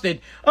was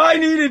busted.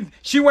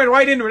 She went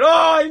right into it.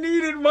 Oh, I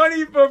needed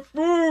money for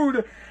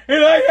food,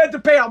 and I had to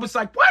pay. I was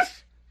like,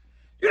 what?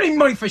 You didn't need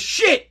money for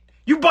shit.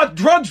 You bought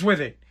drugs with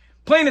it.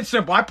 Plain and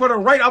simple. I put her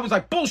right. I was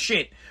like,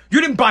 bullshit.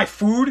 You didn't buy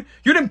food.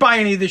 You didn't buy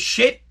any of this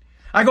shit.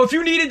 I go, if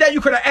you needed that, you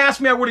could have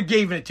asked me. I would have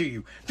given it to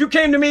you. If you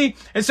came to me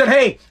and said,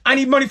 hey, I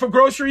need money for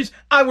groceries,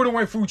 I would have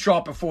went food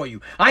shopping for you.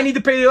 I need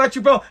to pay the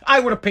electric bill, I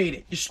would have paid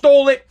it. You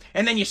stole it,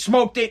 and then you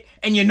smoked it,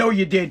 and you know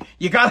you did.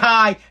 You got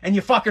high, and you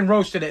fucking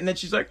roasted it. And then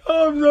she's like,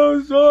 I'm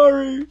so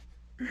sorry.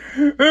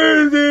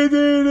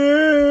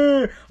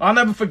 I'll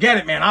never forget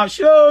it, man. I was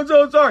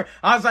so sorry.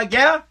 I was like,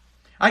 yeah?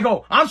 I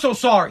go, I'm so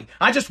sorry.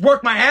 I just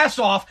worked my ass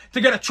off to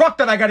get a truck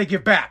that I got to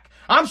give back.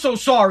 I'm so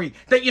sorry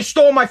that you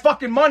stole my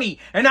fucking money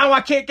and now I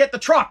can't get the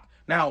truck.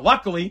 Now,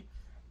 luckily,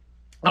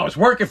 I was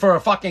working for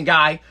a fucking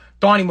guy,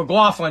 Donnie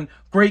McLaughlin,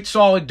 great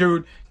solid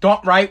dude.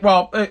 Right?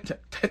 Well, it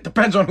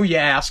depends on who you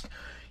ask.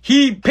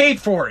 He paid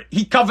for it.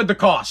 He covered the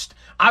cost.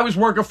 I was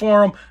working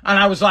for him and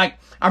I was like,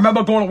 I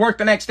remember going to work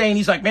the next day and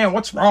he's like, man,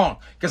 what's wrong?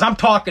 Because I'm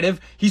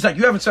talkative. He's like,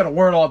 you haven't said a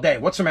word all day.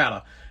 What's the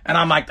matter? And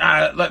I'm like,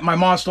 my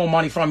mom stole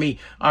money from me.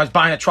 I was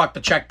buying a truck.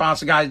 The check bounced.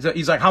 The guy,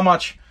 he's like, how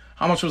much?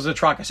 How much was the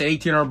truck? I said,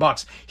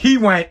 $1,800.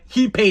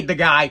 He paid the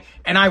guy,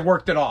 and I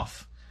worked it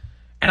off.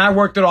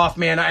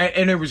 Man,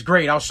 and it was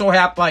great. I was so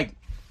happy. Like,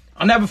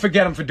 I'll never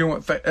forget him for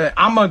doing it.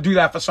 I'm going to do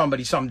that for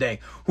somebody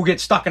someday who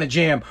gets stuck in a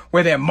jam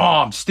where their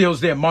mom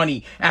steals their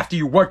money after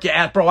you work your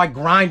ass. Bro, I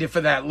grinded for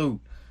that loot.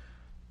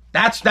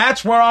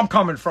 That's where I'm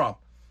coming from.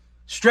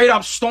 Straight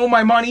up stole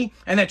my money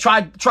and then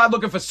tried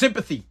looking for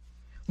sympathy.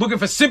 Looking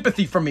for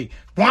sympathy from me.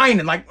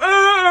 Whining like,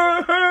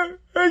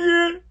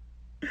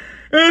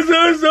 I'm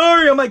so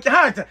sorry. I'm like,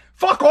 God,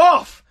 fuck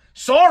off.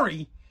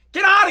 Sorry.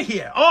 Get out of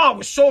here. Oh, I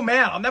was so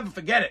mad. I'll never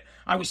forget it.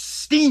 I was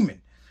steaming.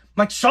 I'm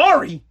like,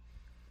 sorry.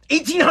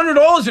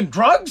 $1,800 in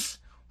drugs?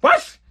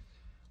 What?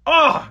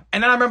 Oh,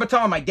 and then I remember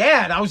telling my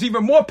dad. I was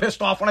even more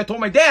pissed off when I told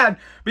my dad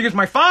because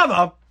my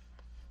father,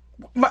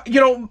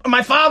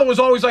 my father was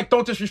always like,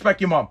 don't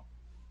disrespect your mom.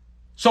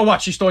 So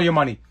what? She stole your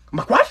money. I'm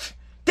like, what?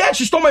 Dad, Dad,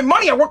 she stole my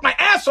money. I worked my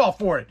ass off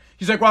for it.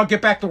 He's like, well,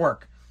 get back to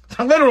work.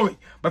 Literally.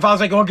 My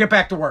father's like, oh, get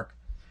back to work.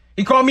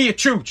 He called me a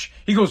chooch.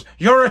 He goes,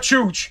 you're a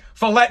chooch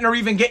for letting her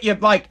even get you,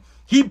 like,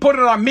 he put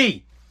it on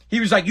me. He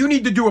was like, you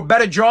need to do a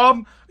better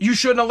job. You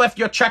shouldn't have left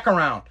your check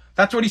around.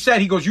 That's what he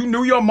said. He goes, you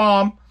knew your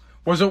mom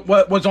was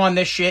on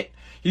this shit.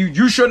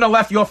 You shouldn't have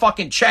left your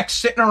fucking checks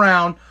sitting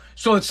around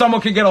so that someone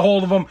could get a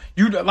hold of them.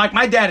 Like,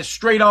 my dad is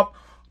straight up,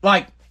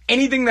 like,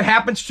 anything that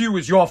happens to you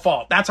is your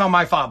fault. That's how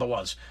my father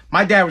was.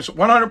 My dad was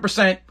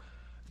 100%,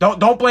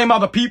 don't blame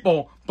other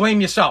people, blame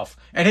yourself.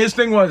 And his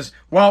thing was,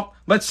 well,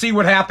 let's see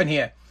what happened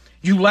here.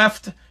 You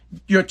left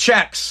your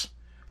checks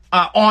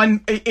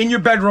in your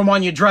bedroom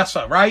on your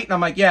dresser, right? And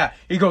I'm like, yeah.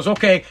 He goes,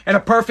 okay, in a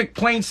perfect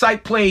plain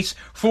sight place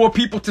for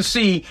people to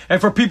see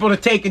and for people to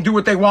take and do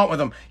what they want with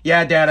them.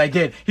 Yeah, Dad, I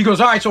did. He goes,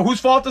 all right, so whose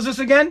fault is this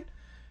again?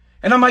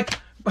 And I'm like,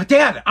 but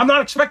Dad, I'm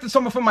not expecting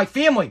someone from my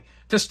family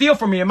to steal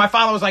from me. And my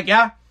father was like,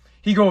 yeah.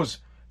 He goes,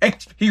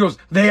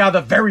 they are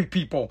the very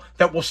people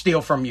that will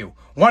steal from you.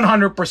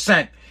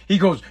 100%. He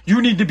goes,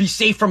 you need to be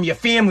safe from your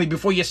family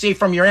before you're safe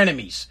from your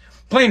enemies.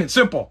 Plain and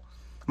simple.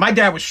 My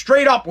dad was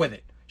straight up with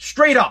it.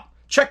 Straight up.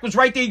 Check was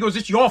right there. He goes,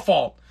 it's your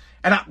fault.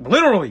 And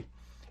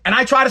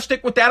I try to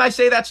stick with that. I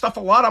say that stuff a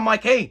lot. I'm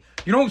like, hey,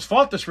 you know whose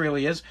fault this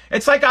really is?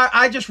 It's like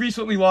I just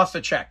recently lost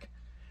a check.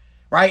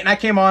 Right? And I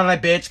came on and I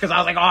bitched because I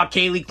was like, oh,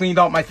 Kaylee cleaned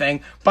out my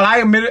thing. But I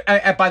admitted,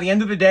 by the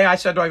end of the day, I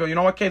said to her, I go, you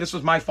know what, Kay, this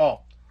was my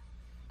fault.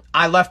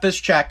 I left this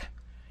check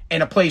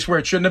in a place where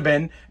it shouldn't have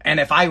been. And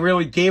if I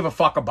really gave a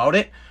fuck about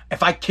it,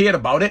 if I cared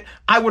about it,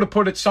 I would have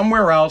put it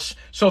somewhere else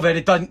so that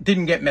it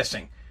didn't get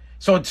missing.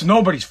 So it's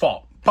nobody's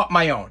fault but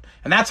my own.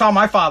 And that's how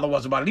my father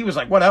was about it. He was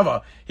like,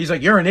 whatever. He's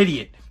like, you're an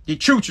idiot. You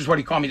chooch is what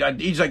he called me.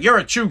 He's like, you're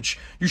a chooch.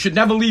 You should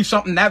never leave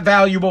something that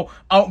valuable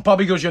out in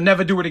public. He goes, you'll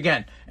never do it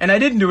again. And I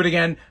didn't do it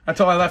again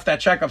until I left that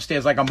check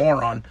upstairs like a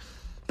moron.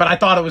 But I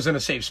thought it was in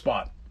a safe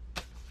spot.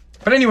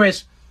 But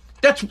anyways,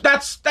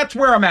 that's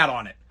where I'm at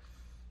on it.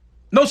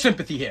 No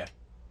sympathy here.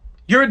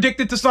 You're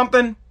addicted to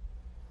something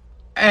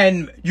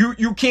and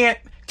you can't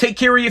take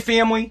care of your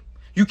family.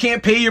 You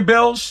can't pay your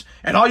bills.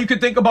 And all you can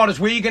think about is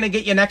where you're going to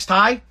get your next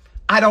high.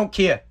 I don't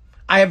care.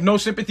 I have no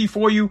sympathy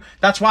for you.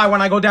 That's why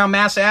when I go down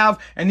Mass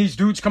Ave and these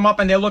dudes come up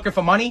and they're looking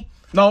for money,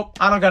 no,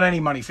 I don't got any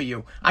money for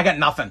you. I got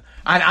nothing.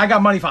 I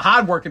got money for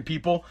hardworking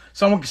people.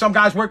 Some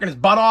guy's working his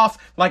butt off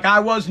like I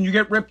was and you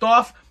get ripped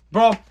off.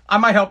 Bro, I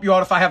might help you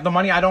out if I have the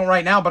money. I don't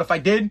right now, but if I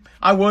did,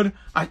 I would.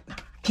 I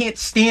can't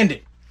stand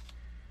it.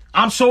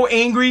 I'm so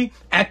angry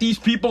at these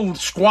people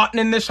squatting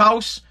in this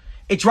house.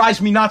 It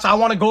drives me nuts. I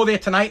want to go there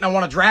tonight and I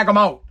want to drag them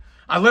out.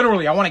 I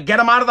want to get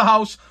them out of the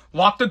house,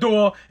 lock the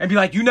door, and be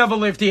like, you never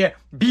lived here,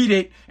 beat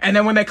it. And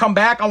then when they come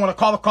back, I want to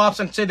call the cops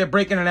and say they're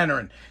breaking and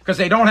entering. Because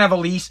they don't have a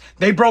lease,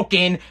 they broke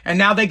in, and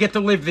now they get to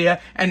live there.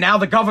 And now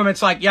the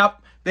government's like,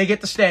 yep, they get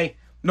to stay.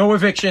 No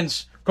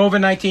evictions.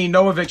 COVID-19,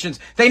 no evictions.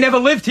 They never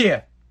lived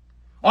here.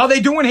 All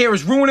they doing here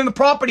is ruining the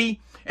property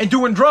and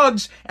doing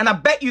drugs. And I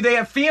bet you they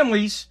have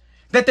families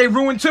that they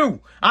ruin too.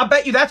 I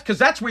bet you that's because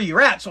that's where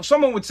you're at. So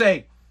someone would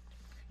say,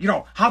 you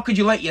know, how could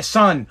you let your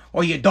son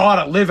or your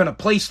daughter live in a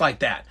place like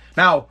that?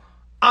 Now,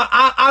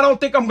 I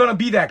don't think I'm going to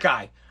be that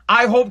guy.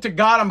 I hope to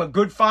God I'm a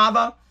good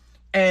father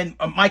and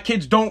my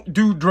kids don't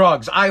do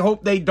drugs. I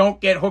hope they don't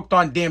get hooked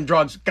on damn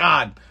drugs.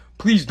 God,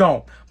 please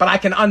don't. But I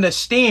can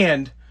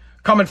understand,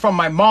 coming from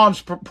my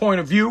mom's point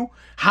of view,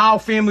 how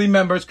family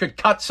members could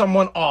cut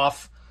someone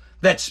off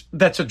that's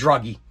a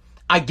druggie.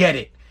 I get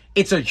it.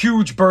 It's a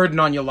huge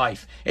burden on your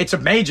life. It's a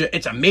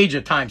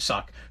major time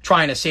suck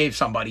trying to save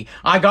somebody.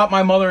 I got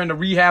my mother into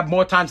rehab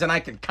more times than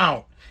I can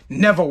count.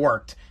 Never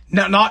worked.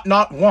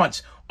 Not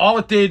once. All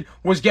it did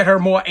was get her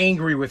more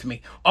angry with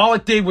me. All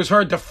it did was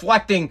her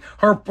deflecting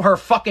her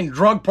fucking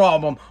drug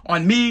problem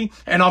on me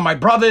and on my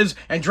brothers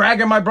and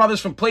dragging my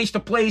brothers from place to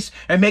place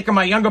and making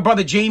my younger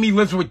brother Jamie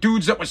live with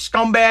dudes that were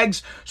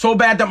scumbags so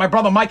bad that my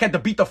brother Mike had to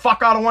beat the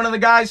fuck out of one of the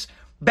guys.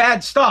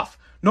 Bad stuff.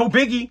 No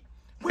biggie.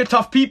 We're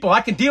tough people.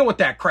 I can deal with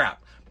that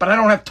crap, but I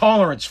don't have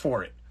tolerance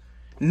for it.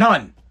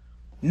 None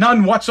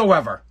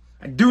whatsoever.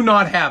 I do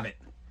not have it.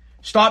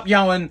 Stop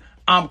yelling.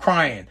 I'm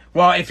crying.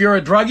 Well, if you're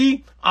a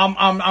druggie,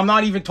 I'm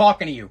not even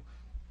talking to you.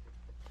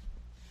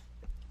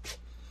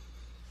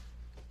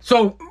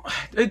 So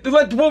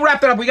we'll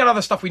wrap that up. We got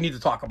other stuff we need to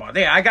talk about.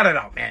 Yeah, I got it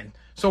out, man.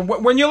 So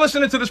when you're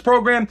listening to this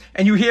program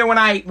and you hear when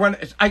I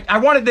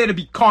wanted there to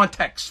be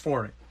context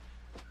for it.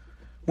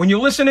 When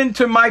you're listening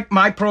to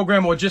my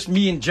program or just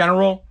me in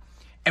general,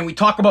 and we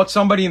talk about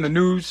somebody in the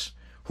news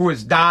who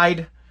has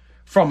died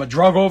from a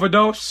drug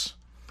overdose,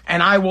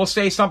 and I will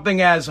say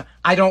something as,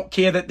 I don't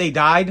care that they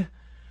died.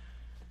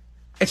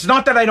 It's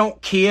not that I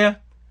don't care.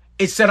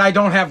 It's that I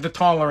don't have the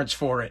tolerance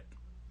for it.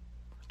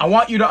 I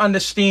want you to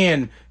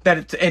understand that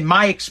it's, in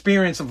my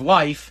experience of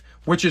life,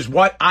 which is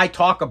what I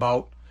talk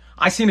about,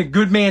 I seen a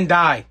good man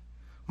die.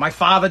 My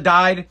father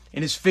died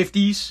in his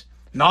 50s,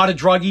 not a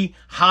druggie,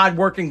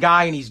 hard-working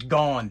guy, and he's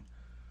gone.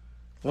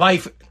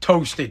 Life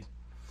toasted.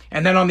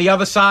 And then on the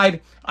other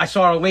side, I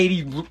saw a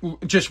lady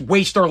just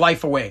waste her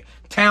life away.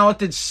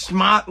 Talented,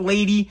 smart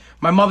lady.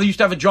 My mother used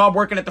to have a job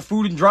working at the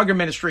Food and Drug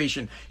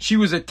Administration. She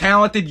was a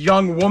talented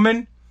young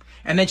woman,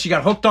 and then she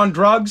got hooked on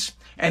drugs,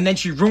 and then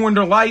she ruined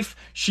her life.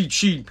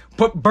 She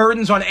put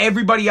burdens on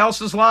everybody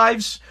else's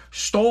lives,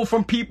 stole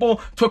from people,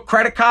 took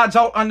credit cards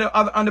out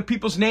under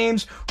people's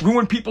names,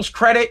 ruined people's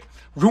credit,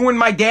 ruined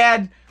my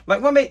dad.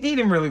 Like, well, he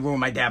didn't really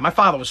ruin my dad. My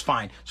father was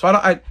fine.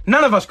 So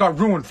none of us got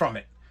ruined from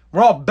it.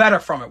 We're all better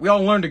from it. We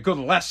all learned a good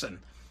lesson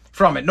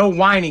from it. No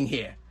whining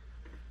here.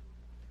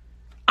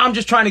 I'm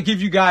just trying to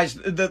give you guys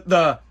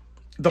the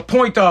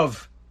point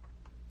of,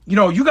 you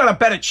know, you got a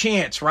better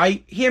chance,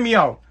 right? Hear me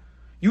out.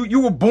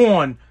 You were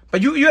born,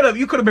 but you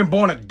could have been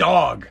born a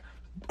dog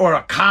or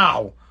a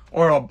cow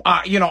or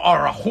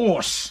a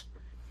horse,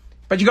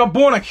 but you got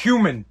born a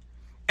human,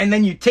 and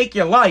then you take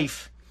your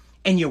life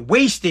and you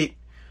waste it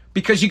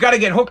because you got to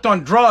get hooked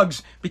on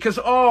drugs because,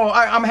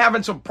 I'm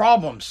having some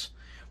problems.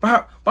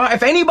 But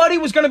if anybody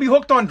was going to be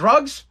hooked on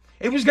drugs,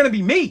 it was going to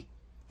be me.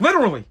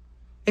 Literally.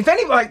 If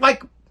anybody,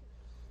 like,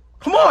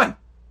 come on.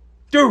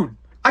 Dude,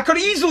 I could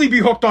easily be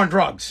hooked on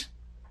drugs.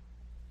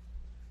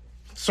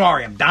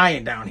 Sorry, I'm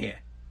dying down here.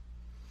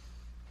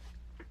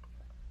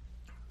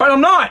 But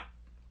I'm not.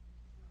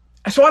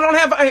 So I don't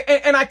have,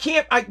 and I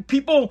can't,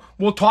 people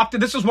will talk to,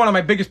 this is one of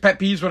my biggest pet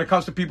peeves when it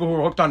comes to people who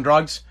are hooked on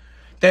drugs.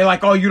 They're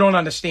like, oh, you don't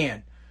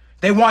understand.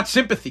 They want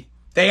sympathy.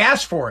 They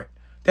ask for it.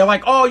 They're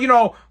like, oh, you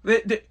know,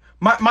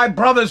 my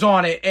brother's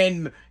on it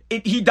and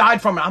he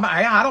died from it.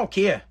 I don't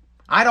care.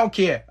 I don't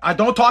care.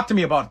 Don't talk to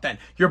me about it then.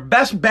 Your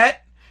best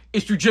bet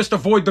is to just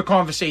avoid the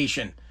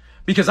conversation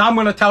because I'm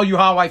going to tell you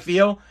how I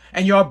feel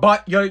and you're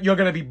going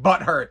to be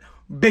butthurt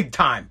big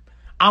time.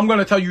 I'm going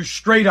to tell you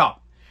straight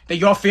up that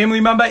your family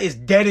member is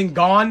dead and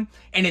gone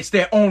and it's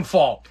their own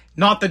fault,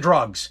 not the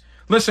drugs.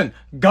 Listen,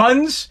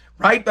 guns,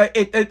 right?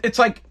 It's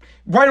like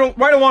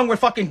right along with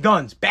fucking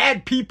guns.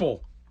 Bad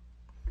people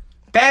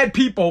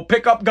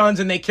pick up guns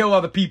and they kill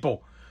other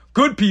people.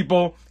 Good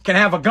people can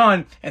have a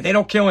gun and they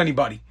don't kill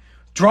anybody.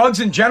 Drugs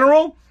in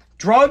general,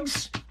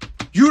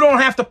 you don't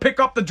have to pick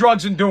up the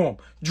drugs and do them.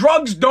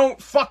 Drugs don't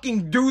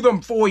fucking do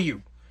them for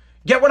you.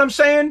 Get what I'm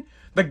saying?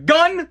 The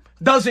gun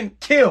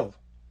doesn't kill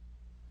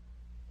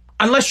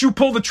unless you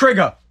pull the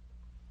trigger.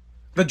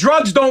 The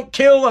drugs don't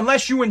kill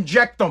unless you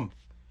inject them.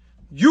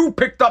 You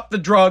picked up the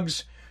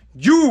drugs.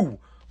 You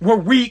were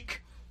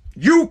weak.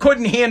 You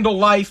couldn't handle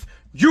life.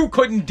 You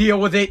couldn't deal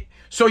with it.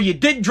 So you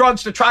did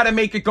drugs to try to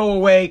make it go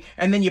away,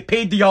 and then you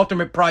paid the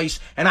ultimate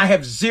price. And I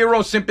have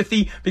zero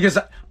sympathy because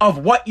of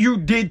what you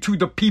did to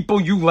the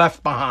people you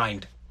left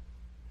behind.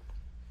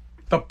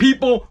 The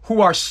people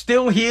who are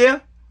still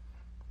here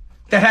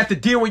that had to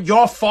deal with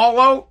your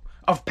fallout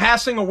of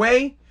passing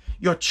away,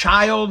 your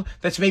child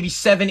that's maybe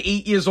 7,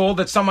 8 years old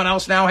that someone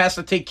else now has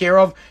to take care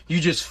of. You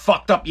just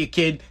fucked up your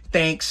kid.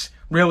 Thanks.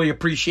 Really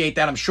appreciate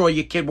that. I'm sure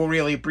your kid will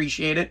really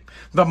appreciate it.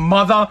 The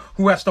mother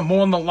who has to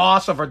mourn the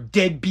loss of her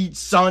deadbeat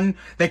son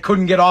that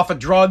couldn't get off of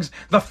drugs.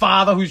 The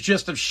father who's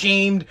just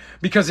ashamed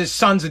because his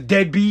son's a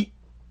deadbeat.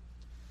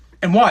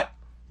 And what?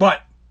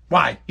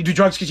 Why? You do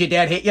drugs because your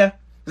dad hit you? Is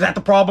that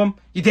the problem?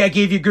 Your dad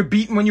gave you a good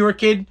beating when you were a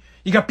kid?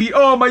 You got beat.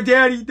 Oh, my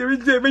dad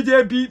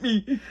beat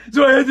me.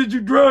 So I had to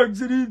do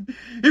drugs. And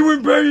he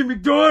wouldn't buy me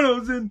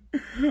McDonald's. And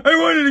I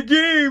wanted a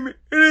game.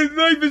 And his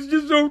life is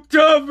just so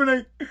tough.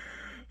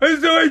 And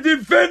so I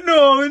did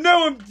fentanyl, and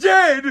now I'm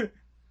dead.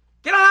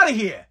 Get out of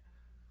here.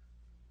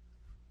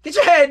 Get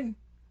your head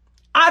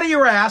out of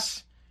your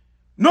ass.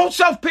 No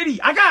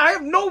self-pity. I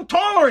have no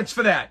tolerance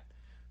for that.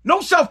 No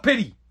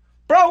self-pity.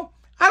 Bro,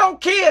 I don't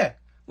care.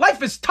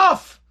 Life is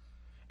tough.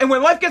 And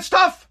when life gets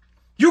tough,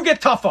 you get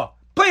tougher.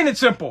 Plain and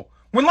simple.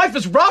 When life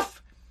is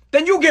rough,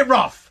 then you get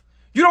rough.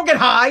 You don't get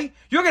high.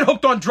 You don't get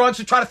hooked on drugs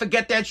to try to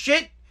forget that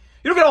shit.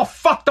 You don't get all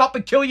fucked up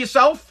and kill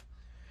yourself.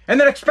 And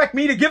then expect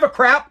me to give a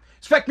crap.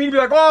 Expect me to be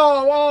like,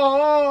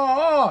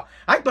 I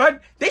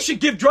thought they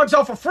should give drugs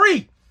out for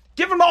free.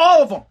 Give them to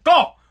all of them.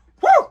 Go.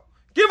 Woo!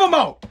 Give them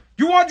out.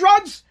 You want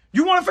drugs?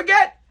 You want to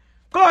forget?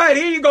 Go ahead.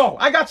 Here you go.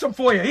 I got some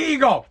for you. Here you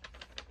go.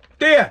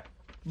 There.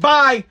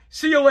 Bye.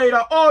 See you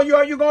later. Oh,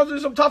 you going through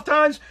some tough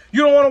times?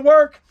 You don't want to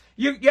work?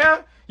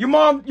 Yeah? Your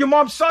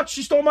mom sucks.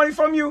 She stole money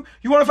from you.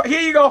 You want to?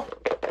 Here you go.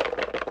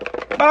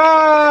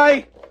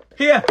 Bye.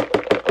 Here.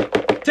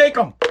 Take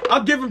them.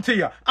 I'll give them to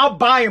you. I'll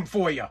buy them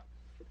for you.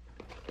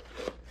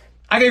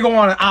 I can go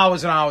on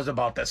hours and hours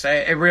about this.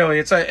 It really,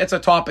 it's a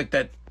topic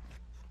that,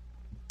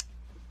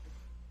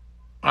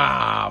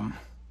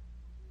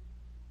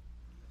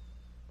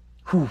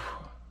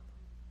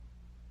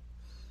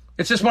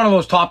 it's just one of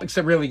those topics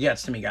that really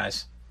gets to me,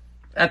 guys.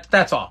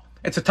 That's all.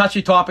 It's a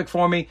touchy topic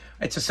for me.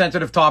 It's a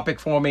sensitive topic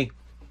for me.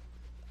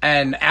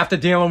 And after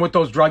dealing with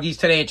those druggies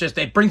today,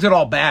 it brings it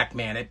all back,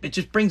 man. It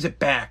just brings it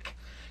back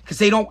because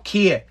they don't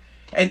care.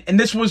 And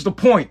this was the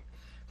point.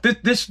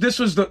 This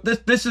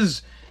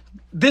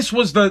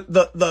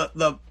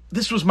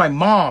was my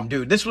mom,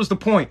 dude. This was the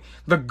point.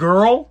 The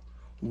girl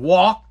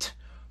walked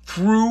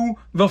through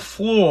the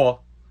floor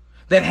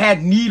that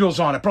had needles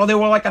on it. Bro, there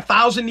were like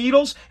 1,000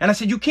 needles. And I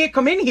said, you can't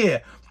come in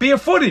here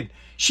barefooted.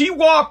 She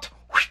walked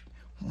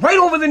right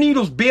over the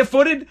needles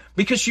barefooted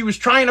because she was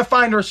trying to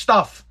find her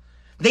stuff.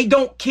 They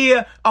don't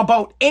care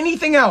about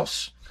anything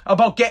else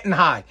about getting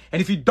high.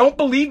 And if you don't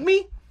believe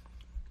me,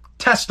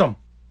 test them.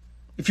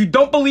 If you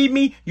don't believe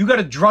me, you got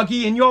a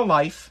druggie in your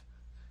life,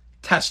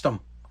 test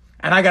them.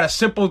 And I got a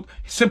simple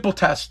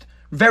test,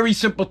 very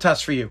simple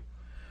test for you.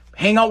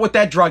 Hang out with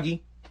that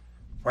druggie,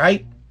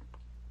 right?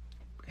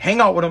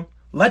 Hang out with them.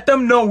 Let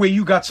them know where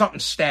you got something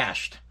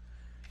stashed.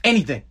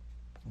 Anything.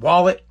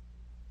 Wallet,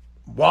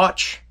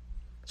 watch,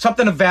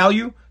 something of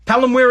value. Tell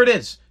them where it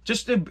is.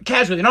 Just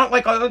casually. Not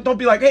like, don't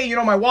be like, hey,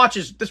 my watch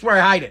is, this is where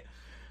I hide it.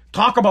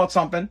 Talk about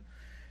something.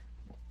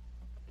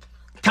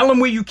 Tell them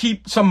where you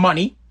keep some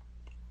money.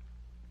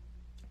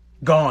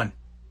 Gone.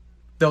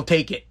 They'll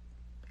take it.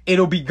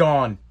 It'll be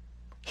gone.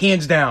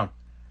 Hands down.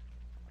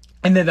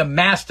 And they're the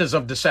masters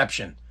of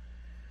deception.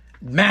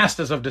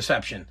 Masters of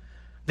deception.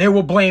 They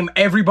will blame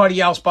everybody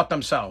else but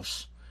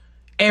themselves.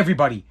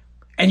 Everybody.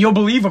 And you'll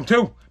believe them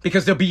too,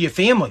 because they'll be your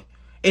family.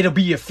 It'll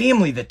be your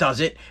family that does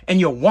it, and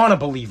you'll want to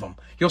believe them.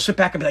 You'll sit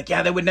back and be like,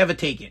 yeah, they would never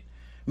take it.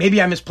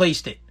 Maybe I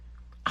misplaced it.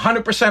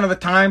 100% of the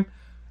time,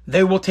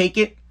 they will take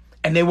it,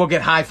 and they will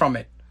get high from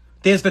it.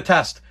 There's the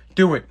test.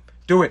 Do it.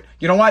 Do it.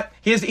 You know what?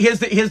 Here's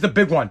the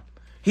big one.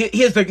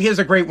 Here's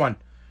a great one.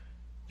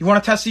 You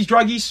want to test these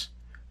druggies?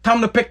 Tell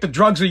them to pick the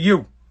drugs or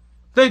you.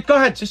 Go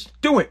ahead, just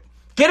do it.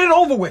 Get it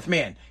over with,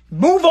 man.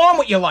 Move on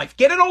with your life.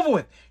 Get it over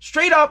with.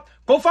 Straight up,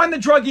 go find the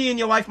druggie in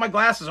your life. My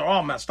glasses are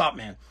all messed up,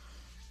 man.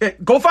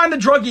 Go find the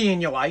druggie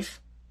in your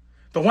life.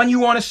 The one you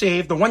want to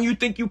save, the one you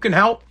think you can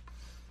help.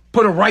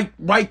 Put it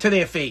right to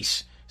their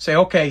face. Say,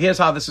 okay, here's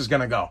how this is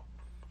going to go.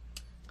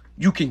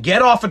 You can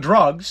get off of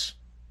drugs,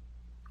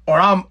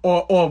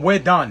 or we're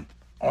done,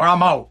 or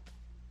I'm out.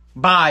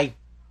 Bye.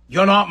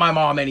 You're not my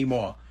mom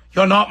anymore.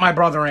 You're not my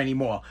brother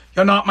anymore.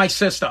 You're not my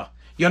sister.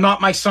 You're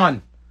not my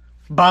son.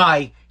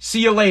 Bye.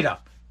 See you later.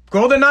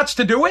 Go the nuts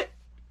to do it.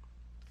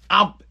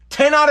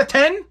 10 out of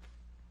 10.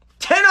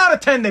 10 out of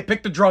 10 they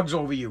pick the drugs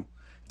over you.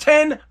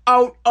 10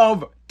 out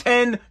of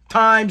 10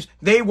 times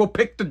they will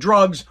pick the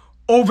drugs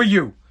over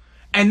you.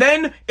 And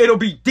then it'll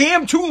be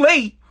damn too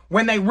late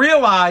when they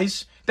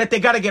realize that they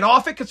got to get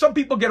off it, because some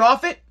people get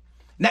off it.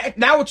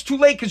 Now it's too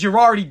late because you're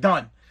already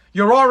done.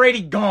 You're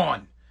already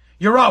gone.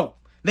 You're out.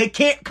 They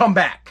can't come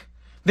back.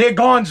 They're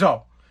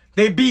gonzo.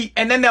 They beat,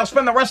 and then they'll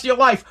spend the rest of your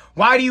life.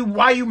 Why are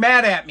you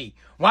mad at me?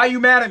 Why are you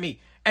mad at me?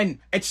 And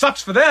it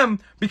sucks for them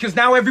because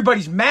now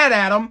everybody's mad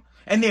at them,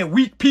 and they're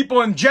weak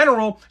people in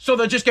general, so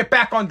they'll just get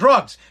back on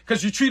drugs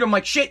because you treat them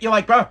like shit. You're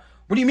like, bro,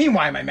 what do you mean?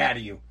 Why am I mad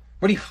at you?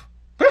 What do you?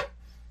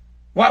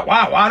 What?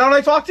 Wow, why don't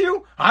I talk to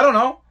you? I don't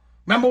know.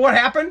 Remember what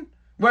happened?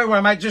 Wait,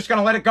 am I just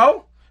gonna let it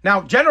go?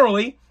 Now,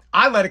 generally,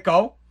 I let it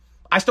go.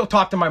 I still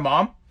talk to my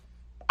mom.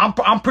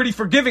 I'm pretty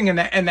forgiving in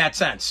that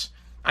sense.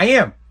 I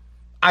am.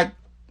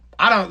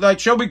 I don't, like,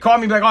 she'll be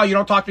calling me like, oh, you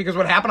don't talk to me because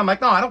what happened? I'm like,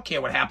 no, I don't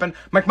care what happened.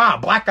 I'm like, Ma, a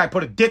black guy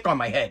put a dick on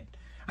my head.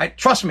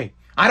 Trust me,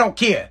 I don't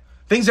care.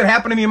 Things that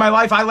happen to me in my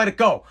life, I let it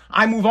go.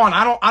 I move on.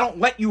 I don't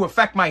let you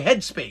affect my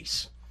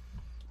headspace.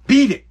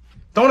 Beat it.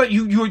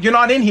 You're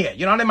not in here.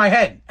 You're not in my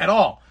head at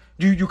all.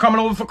 You coming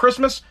over for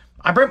Christmas?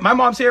 My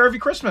mom's here every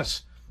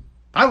Christmas.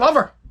 I love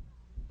her.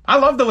 I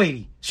love the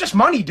lady. It's just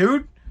money,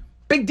 dude.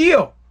 Big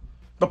deal.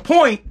 The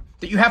point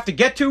that you have to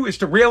get to is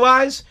to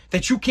realize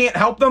that you can't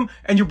help them,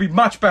 and you'll be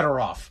much better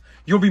off.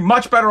 You'll be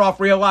much better off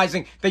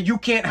realizing that you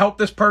can't help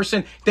this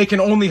person. They can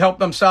only help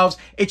themselves.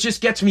 It just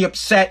gets me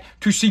upset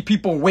to see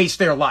people waste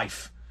their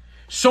life.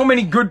 So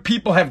many good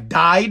people have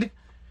died.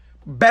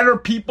 Better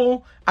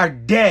people are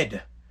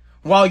dead.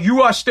 While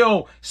you are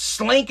still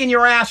slinking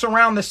your ass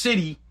around the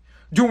city,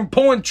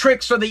 pulling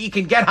tricks so that you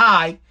can get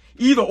high,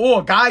 either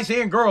or, guys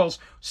and girls,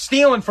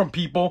 stealing from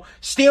people,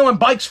 stealing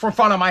bikes from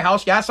front of my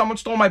house. Yeah, someone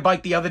stole my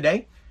bike the other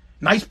day.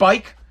 Nice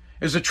bike.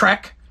 It was a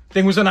Trek.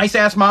 Thing was a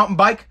nice-ass mountain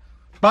bike.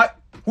 But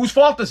whose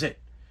fault is it?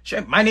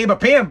 My neighbor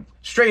Pam,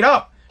 straight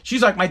up,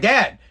 she's like my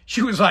dad.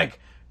 She was like,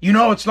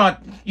 it's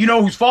not,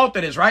 whose fault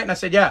it is, right? And I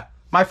said, yeah,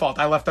 my fault.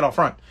 I left it out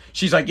front.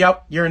 She's like,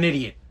 yep, you're an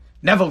idiot.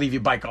 Never leave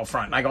your bike out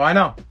front. And I go, I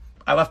know.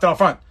 I left it out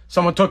front.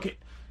 Someone took it.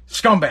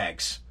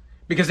 Scumbags.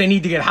 Because they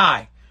need to get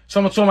high.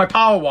 Someone stole my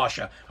power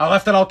washer. I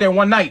left it out there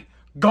one night.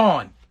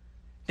 Gone.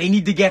 They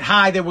need to get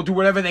high. They will do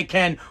whatever they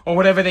can or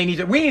whatever they need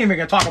to. We ain't even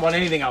going to talk about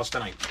anything else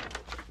tonight.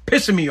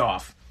 Pissing me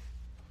off.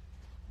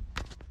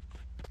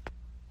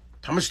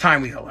 How much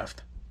time we got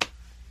left?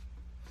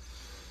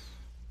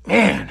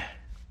 Man.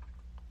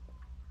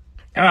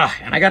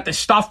 And I got this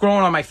stuff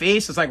growing on my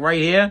face. It's like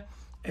right here.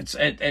 I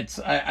think it's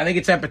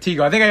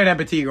Empatigo. I think I got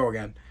Empatigo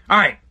again. All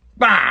right.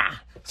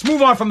 Let's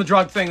move on from the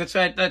drug thing. That's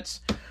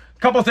a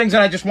couple of things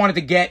that I just wanted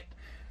to get.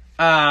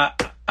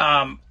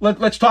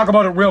 Let's talk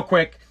about it real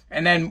quick,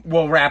 and then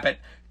we'll wrap it.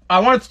 I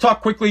wanted to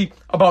talk quickly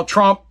about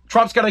Trump.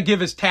 Trump's got to give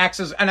his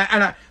taxes,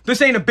 and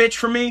this ain't a bitch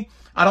for me.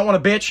 I don't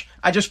want to bitch.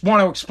 I just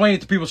want to explain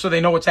it to people so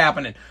they know what's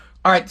happening.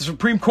 All right, the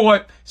Supreme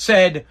Court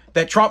said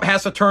that Trump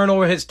has to turn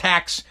over his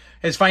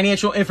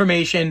financial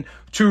information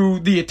to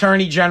the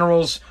attorney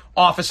generals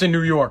office in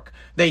New York.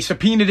 They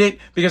subpoenaed it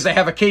because they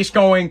have a case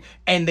going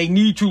and they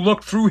need to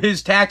look through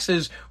his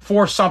taxes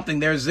for something.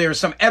 There's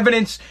some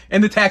evidence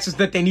in the taxes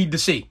that they need to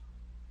see.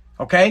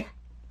 Okay?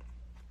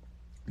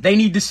 They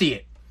need to see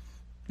it.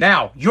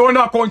 Now, you're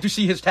not going to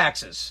see his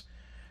taxes.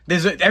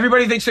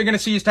 Everybody thinks they're going to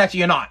see his taxes.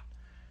 You're not.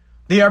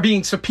 They are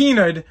being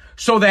subpoenaed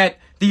so that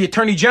the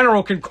Attorney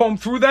General can comb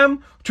through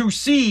them to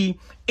see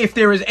if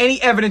there is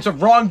any evidence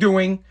of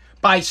wrongdoing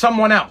by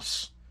someone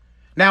else.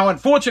 Now,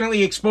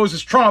 unfortunately, it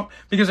exposes Trump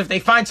because if they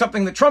find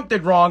something that Trump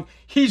did wrong,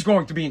 he's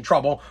going to be in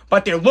trouble.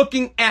 But they're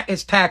looking at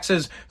his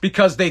taxes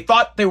because they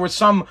thought there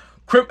was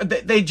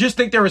they just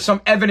think there is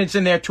some evidence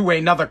in there to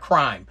another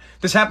crime.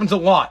 This happens a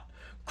lot.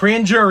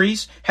 Grand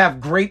juries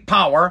have great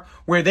power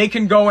where they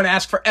can go and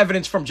ask for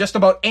evidence from just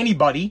about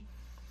anybody.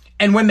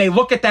 And when they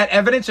look at that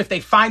evidence, if they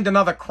find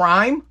another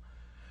crime,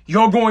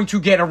 you're going to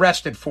get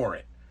arrested for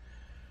it.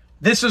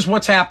 This is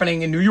what's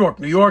happening in New York.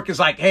 New York is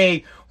like,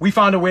 hey, we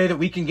found a way that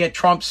we can get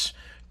Trump's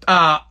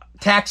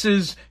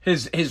taxes,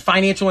 his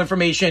financial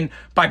information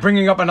by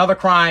bringing up another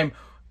crime.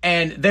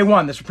 And they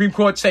won. The Supreme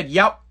Court said,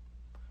 yep.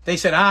 They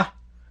said,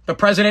 the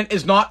president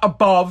is not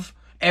above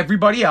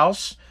everybody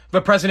else.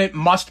 The president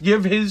must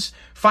give his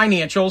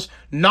financials,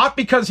 not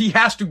because he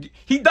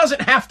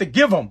doesn't have to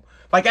give them.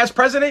 Like, as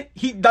president,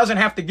 he doesn't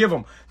have to give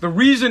them. The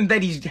reason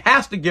that he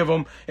has to give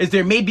them is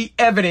there may be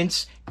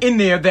evidence in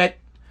there that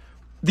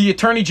the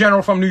Attorney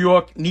General from New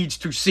York needs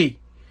to see.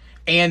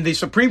 And the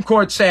Supreme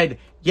Court said,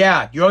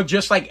 yeah, you're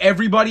just like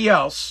everybody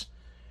else.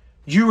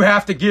 You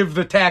have to give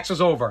the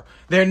taxes over.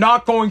 They're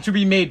not going to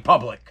be made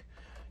public.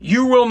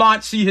 You will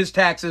not see his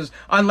taxes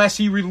unless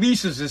he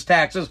releases his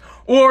taxes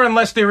or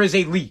unless there is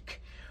a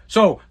leak.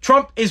 So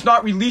Trump is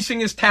not releasing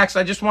his taxes.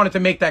 I just wanted to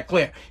make that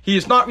clear. He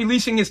is not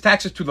releasing his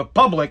taxes to the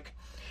public.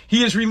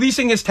 He is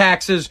releasing his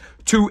taxes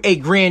to a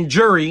grand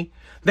jury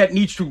that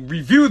needs to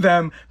review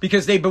them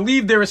because they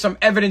believe there is some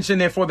evidence in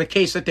there for the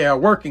case that they are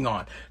working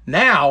on.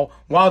 Now,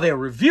 while they're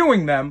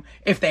reviewing them,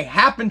 if they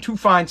happen to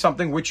find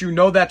something, which you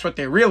know that's what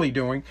they're really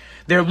doing,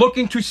 they're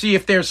looking to see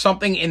if there's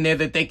something in there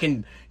that they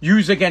can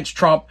use against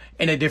Trump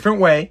in a different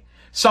way.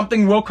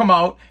 Something will come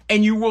out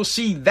and you will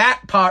see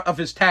that part of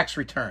his tax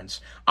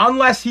returns.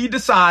 Unless he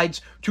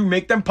decides to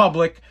make them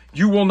public,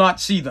 you will not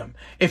see them.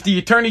 If the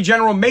Attorney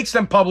General makes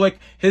them public,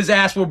 his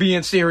ass will be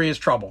in serious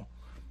trouble.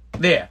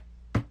 There.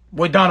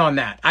 We're done on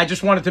that. I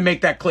just wanted to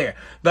make that clear.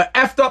 The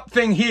effed up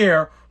thing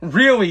here,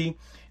 really,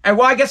 and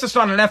well, I guess it's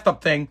not an effed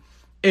up thing,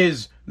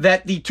 is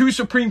that the two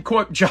Supreme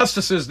Court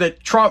justices that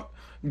Trump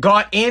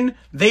got in,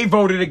 they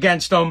voted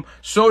against them.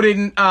 So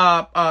didn't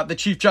the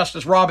Chief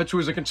Justice Roberts, who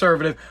is a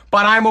conservative.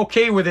 But I'm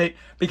okay with it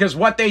because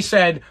what they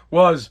said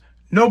was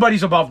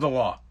nobody's above the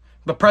law.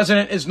 The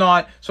president is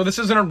not. So this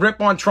isn't a rip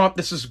on Trump.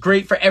 This is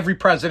great for every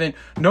president.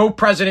 No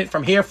president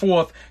from here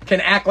forth can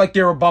act like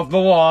they're above the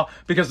law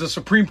because the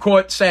Supreme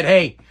Court said,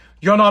 hey,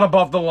 you're not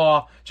above the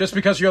law. Just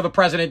because you're the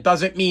president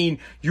doesn't mean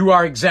you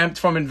are exempt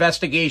from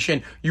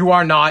investigation. You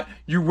are not.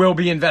 You will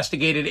be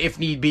investigated if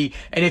need be.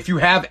 And if you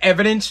have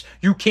evidence,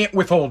 you can't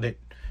withhold it.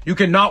 You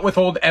cannot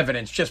withhold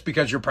evidence just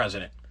because you're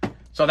president.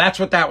 So that's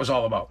what that was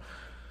all about.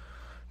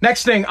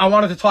 Next thing, I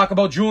wanted to talk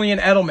about Julian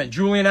Edelman.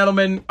 Julian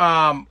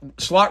Edelman,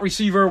 slot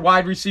receiver,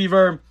 wide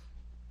receiver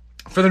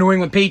for the New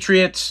England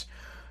Patriots.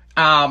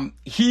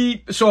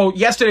 So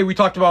yesterday we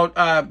talked about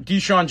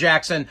Deshaun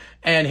Jackson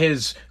and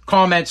his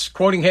comments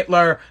quoting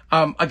Hitler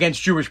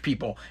against Jewish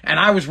people. And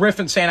I was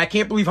riffing saying, I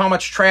can't believe how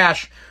much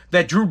trash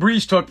that Drew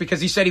Brees took because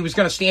he said he was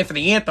going to stand for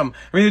the anthem.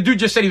 I mean, the dude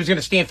just said he was going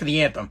to stand for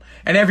the anthem.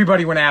 And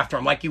everybody went after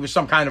him like he was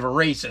some kind of a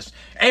racist.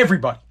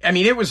 Everybody. I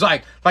mean, it was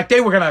like they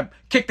were going to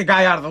kick the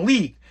guy out of the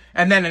league.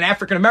 And then an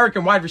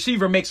African-American wide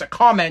receiver makes a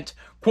comment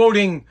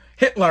quoting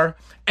Hitler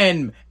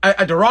and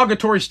a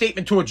derogatory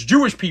statement towards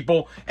Jewish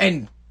people,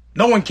 and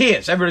no one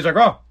cares. Everybody's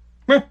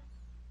like,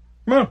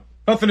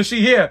 nothing to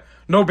see here.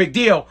 No big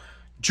deal.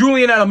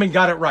 Julian Edelman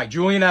got it right.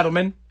 Julian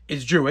Edelman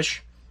is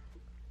Jewish.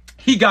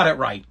 He got it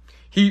right.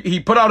 He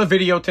put out a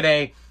video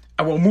today.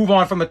 I will move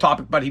on from the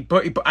topic,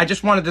 but I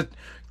just wanted to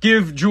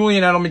give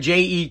Julian Edelman,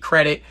 J.E.,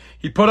 credit.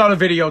 He put out a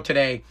video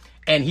today,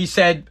 and he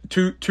said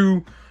to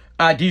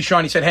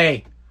Deshaun, he said,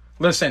 hey,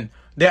 listen,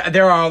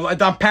 there are,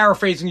 I'm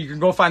paraphrasing, you can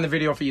go find the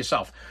video for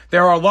yourself.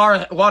 There are a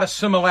lot of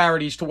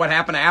similarities to what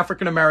happened to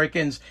African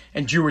Americans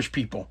and Jewish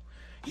people.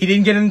 He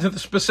didn't get into the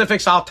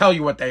specifics. I'll tell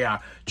you what they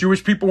are.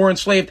 Jewish people were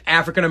enslaved.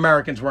 African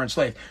Americans were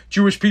enslaved.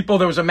 Jewish people,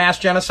 there was a mass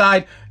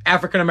genocide.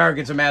 African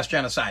Americans, a mass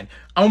genocide.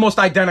 Almost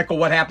identical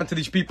what happened to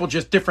these people,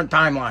 just different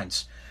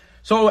timelines.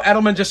 So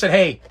Edelman just said,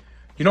 hey,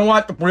 you know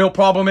what the real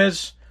problem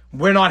is?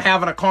 We're not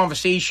having a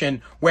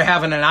conversation. We're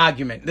having an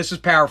argument. This is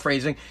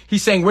paraphrasing.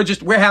 He's saying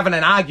we're having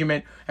an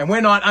argument and we're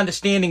not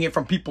understanding it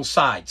from people's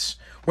sides.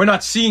 We're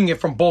not seeing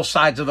it from both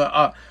sides of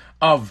the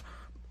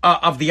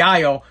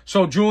aisle.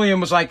 So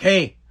Julian was like,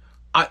 hey,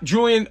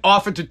 Julian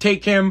offered to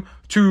take him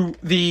to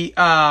the,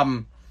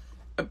 to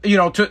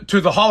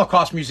the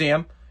Holocaust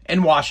Museum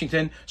in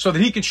Washington so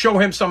that he could show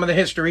him some of the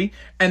history.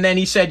 And then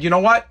he said, you know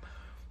what?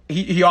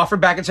 he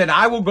offered back and said,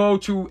 I will go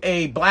to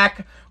a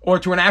black or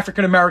to an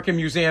African-American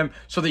museum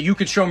so that you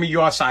can show me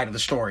your side of the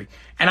story.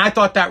 And I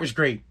thought that was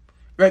great.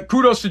 Right?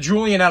 Kudos to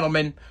Julian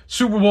Edelman,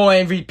 Super Bowl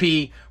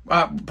MVP,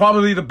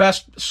 probably the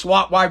best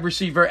slot wide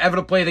receiver ever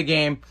to play the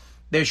game.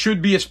 There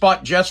should be a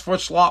spot just for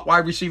slot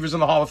wide receivers in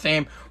the Hall of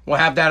Fame. We'll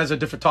have that as a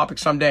different topic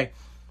someday.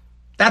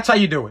 That's how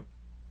you do it.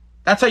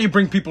 That's how you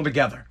bring people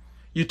together.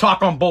 You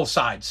talk on both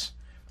sides.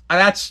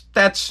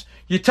 That's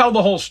you tell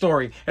the whole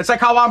story. It's like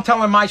how I'm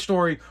telling my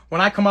story when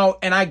I come out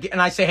and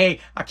I say, hey,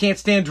 I can't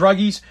stand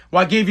druggies.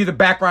 Well, I gave you the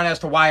background as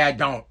to why I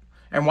don't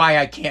and why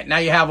I can't. Now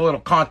you have a little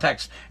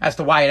context as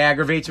to why it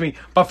aggravates me.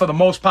 But for the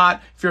most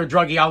part, if you're a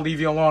druggie, I'll leave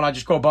you alone. I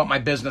just go about my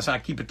business and I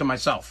keep it to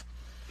myself.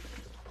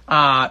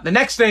 The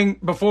next thing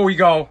before we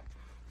go,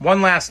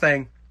 one last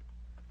thing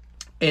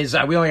is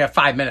we only have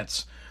 5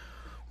 minutes.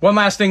 One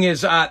last thing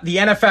is the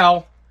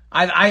NFL.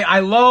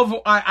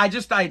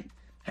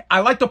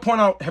 I like to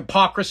point out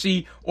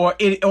hypocrisy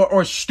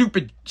or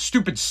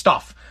stupid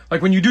stuff.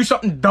 Like when you do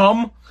something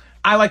dumb,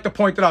 I like to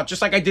point it out.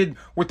 Just like I did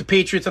with the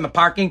Patriots and the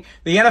parking.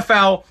 The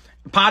NFL,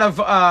 part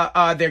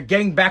of their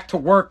getting back to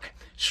work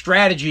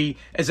strategy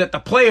is that the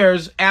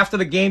players after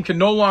the game can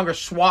no longer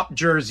swap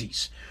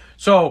jerseys.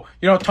 So,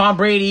 Tom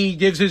Brady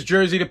gives his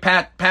jersey to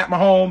Pat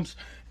Mahomes,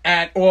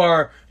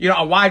 or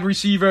a wide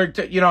receiver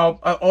to,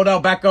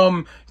 Odell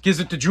Beckham gives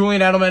it to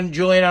Julian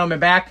Edelman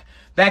back.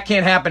 That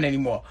can't happen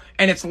anymore.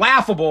 And it's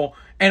laughable,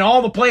 and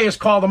all the players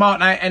call them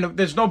out, and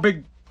there's no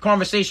big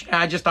conversation.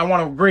 I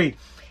want to agree.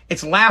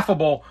 It's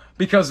laughable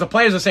because the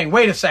players are saying,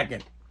 wait a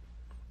second.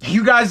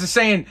 You guys are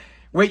saying,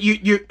 wait,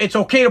 it's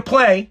okay to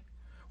play.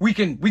 We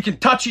can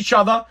touch each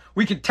other.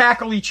 We can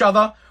tackle each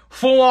other.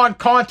 Full on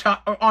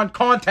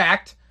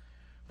contact,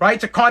 right?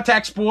 It's a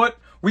contact sport.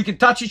 We can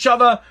touch each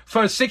other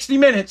for 60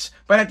 minutes,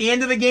 but at the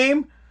end of the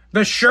game,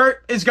 the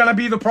shirt is going to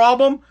be the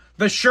problem.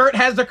 The shirt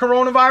has the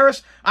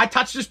coronavirus. I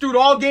touched this dude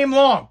all game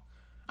long.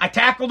 I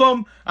tackled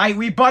him.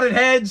 We butted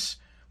heads.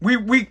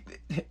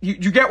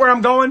 You get where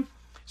I'm going?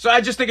 So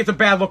I just think it's a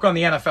bad look on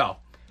the NFL.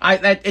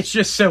 It's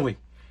just silly.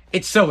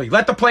 It's silly.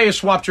 Let the players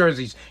swap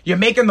jerseys. You're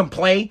making them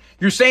play.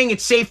 You're saying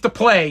it's safe to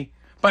play,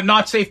 but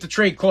not safe to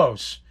trade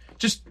clothes.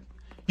 Just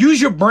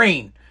use your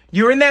brain.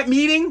 You're in that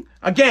meeting.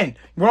 Again,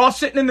 we're all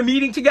sitting in the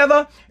meeting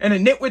together, and a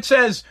nitwit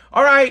says,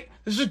 all right,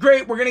 this is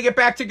great. We're going to get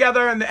back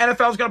together, and the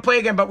NFL's going to play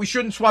again, but we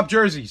shouldn't swap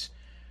jerseys.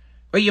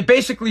 But you're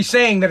basically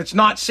saying that it's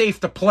not safe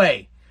to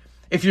play.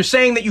 If you're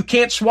saying that you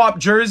can't swap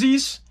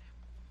jerseys,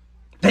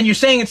 then you're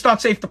saying it's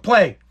not safe to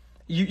play.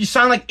 You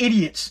sound like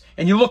idiots,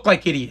 and you look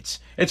like idiots.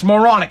 It's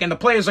moronic, and the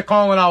players are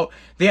calling out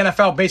the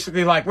NFL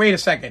basically like, wait a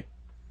second.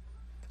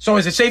 So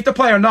is it safe to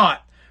play or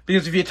not?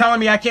 Because if you're telling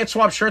me I can't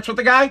swap shirts with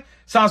the guy,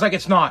 sounds like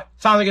it's not.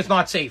 Sounds like it's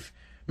not safe.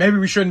 Maybe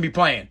we shouldn't be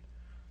playing.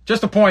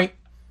 Just a point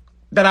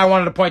that I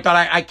wanted to point out.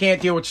 I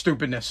can't deal with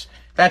stupidness.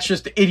 That's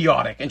just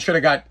idiotic and should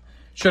have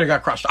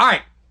got crushed. All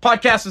right,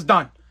 podcast is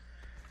done.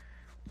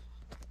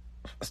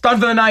 It's done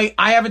for the night.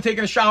 I haven't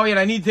taken a shower yet.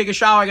 I need to take a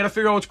shower. I got to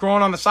figure out what's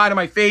growing on the side of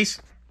my face.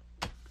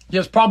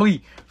 There's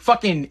probably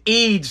fucking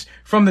AIDS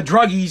from the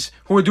druggies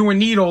who are doing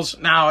needles.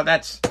 Now,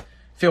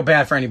 feel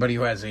bad for anybody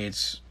who has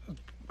AIDS.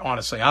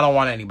 Honestly, I don't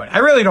want anybody. I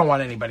really don't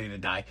want anybody to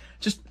die.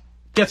 Just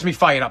gets me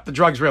fired up. The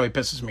drugs really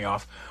pisses me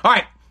off. All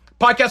right,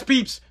 podcast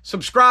peeps,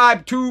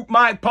 subscribe to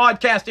my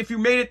podcast. If you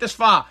made it this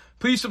far,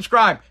 please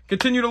subscribe.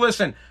 Continue to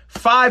listen.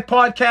 5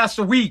 podcasts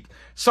a week.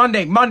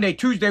 Sunday, Monday,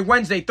 Tuesday,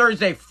 Wednesday,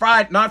 Thursday,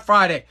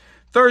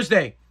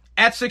 Thursday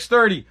at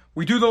 6:30.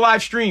 We do the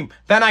live stream.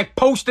 Then I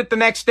post it the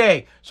next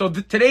day. So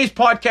today's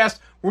podcast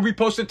will be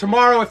posted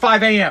tomorrow at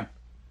 5 a.m.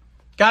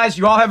 Guys,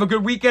 you all have a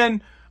good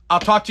weekend. I'll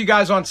talk to you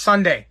guys on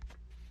Sunday.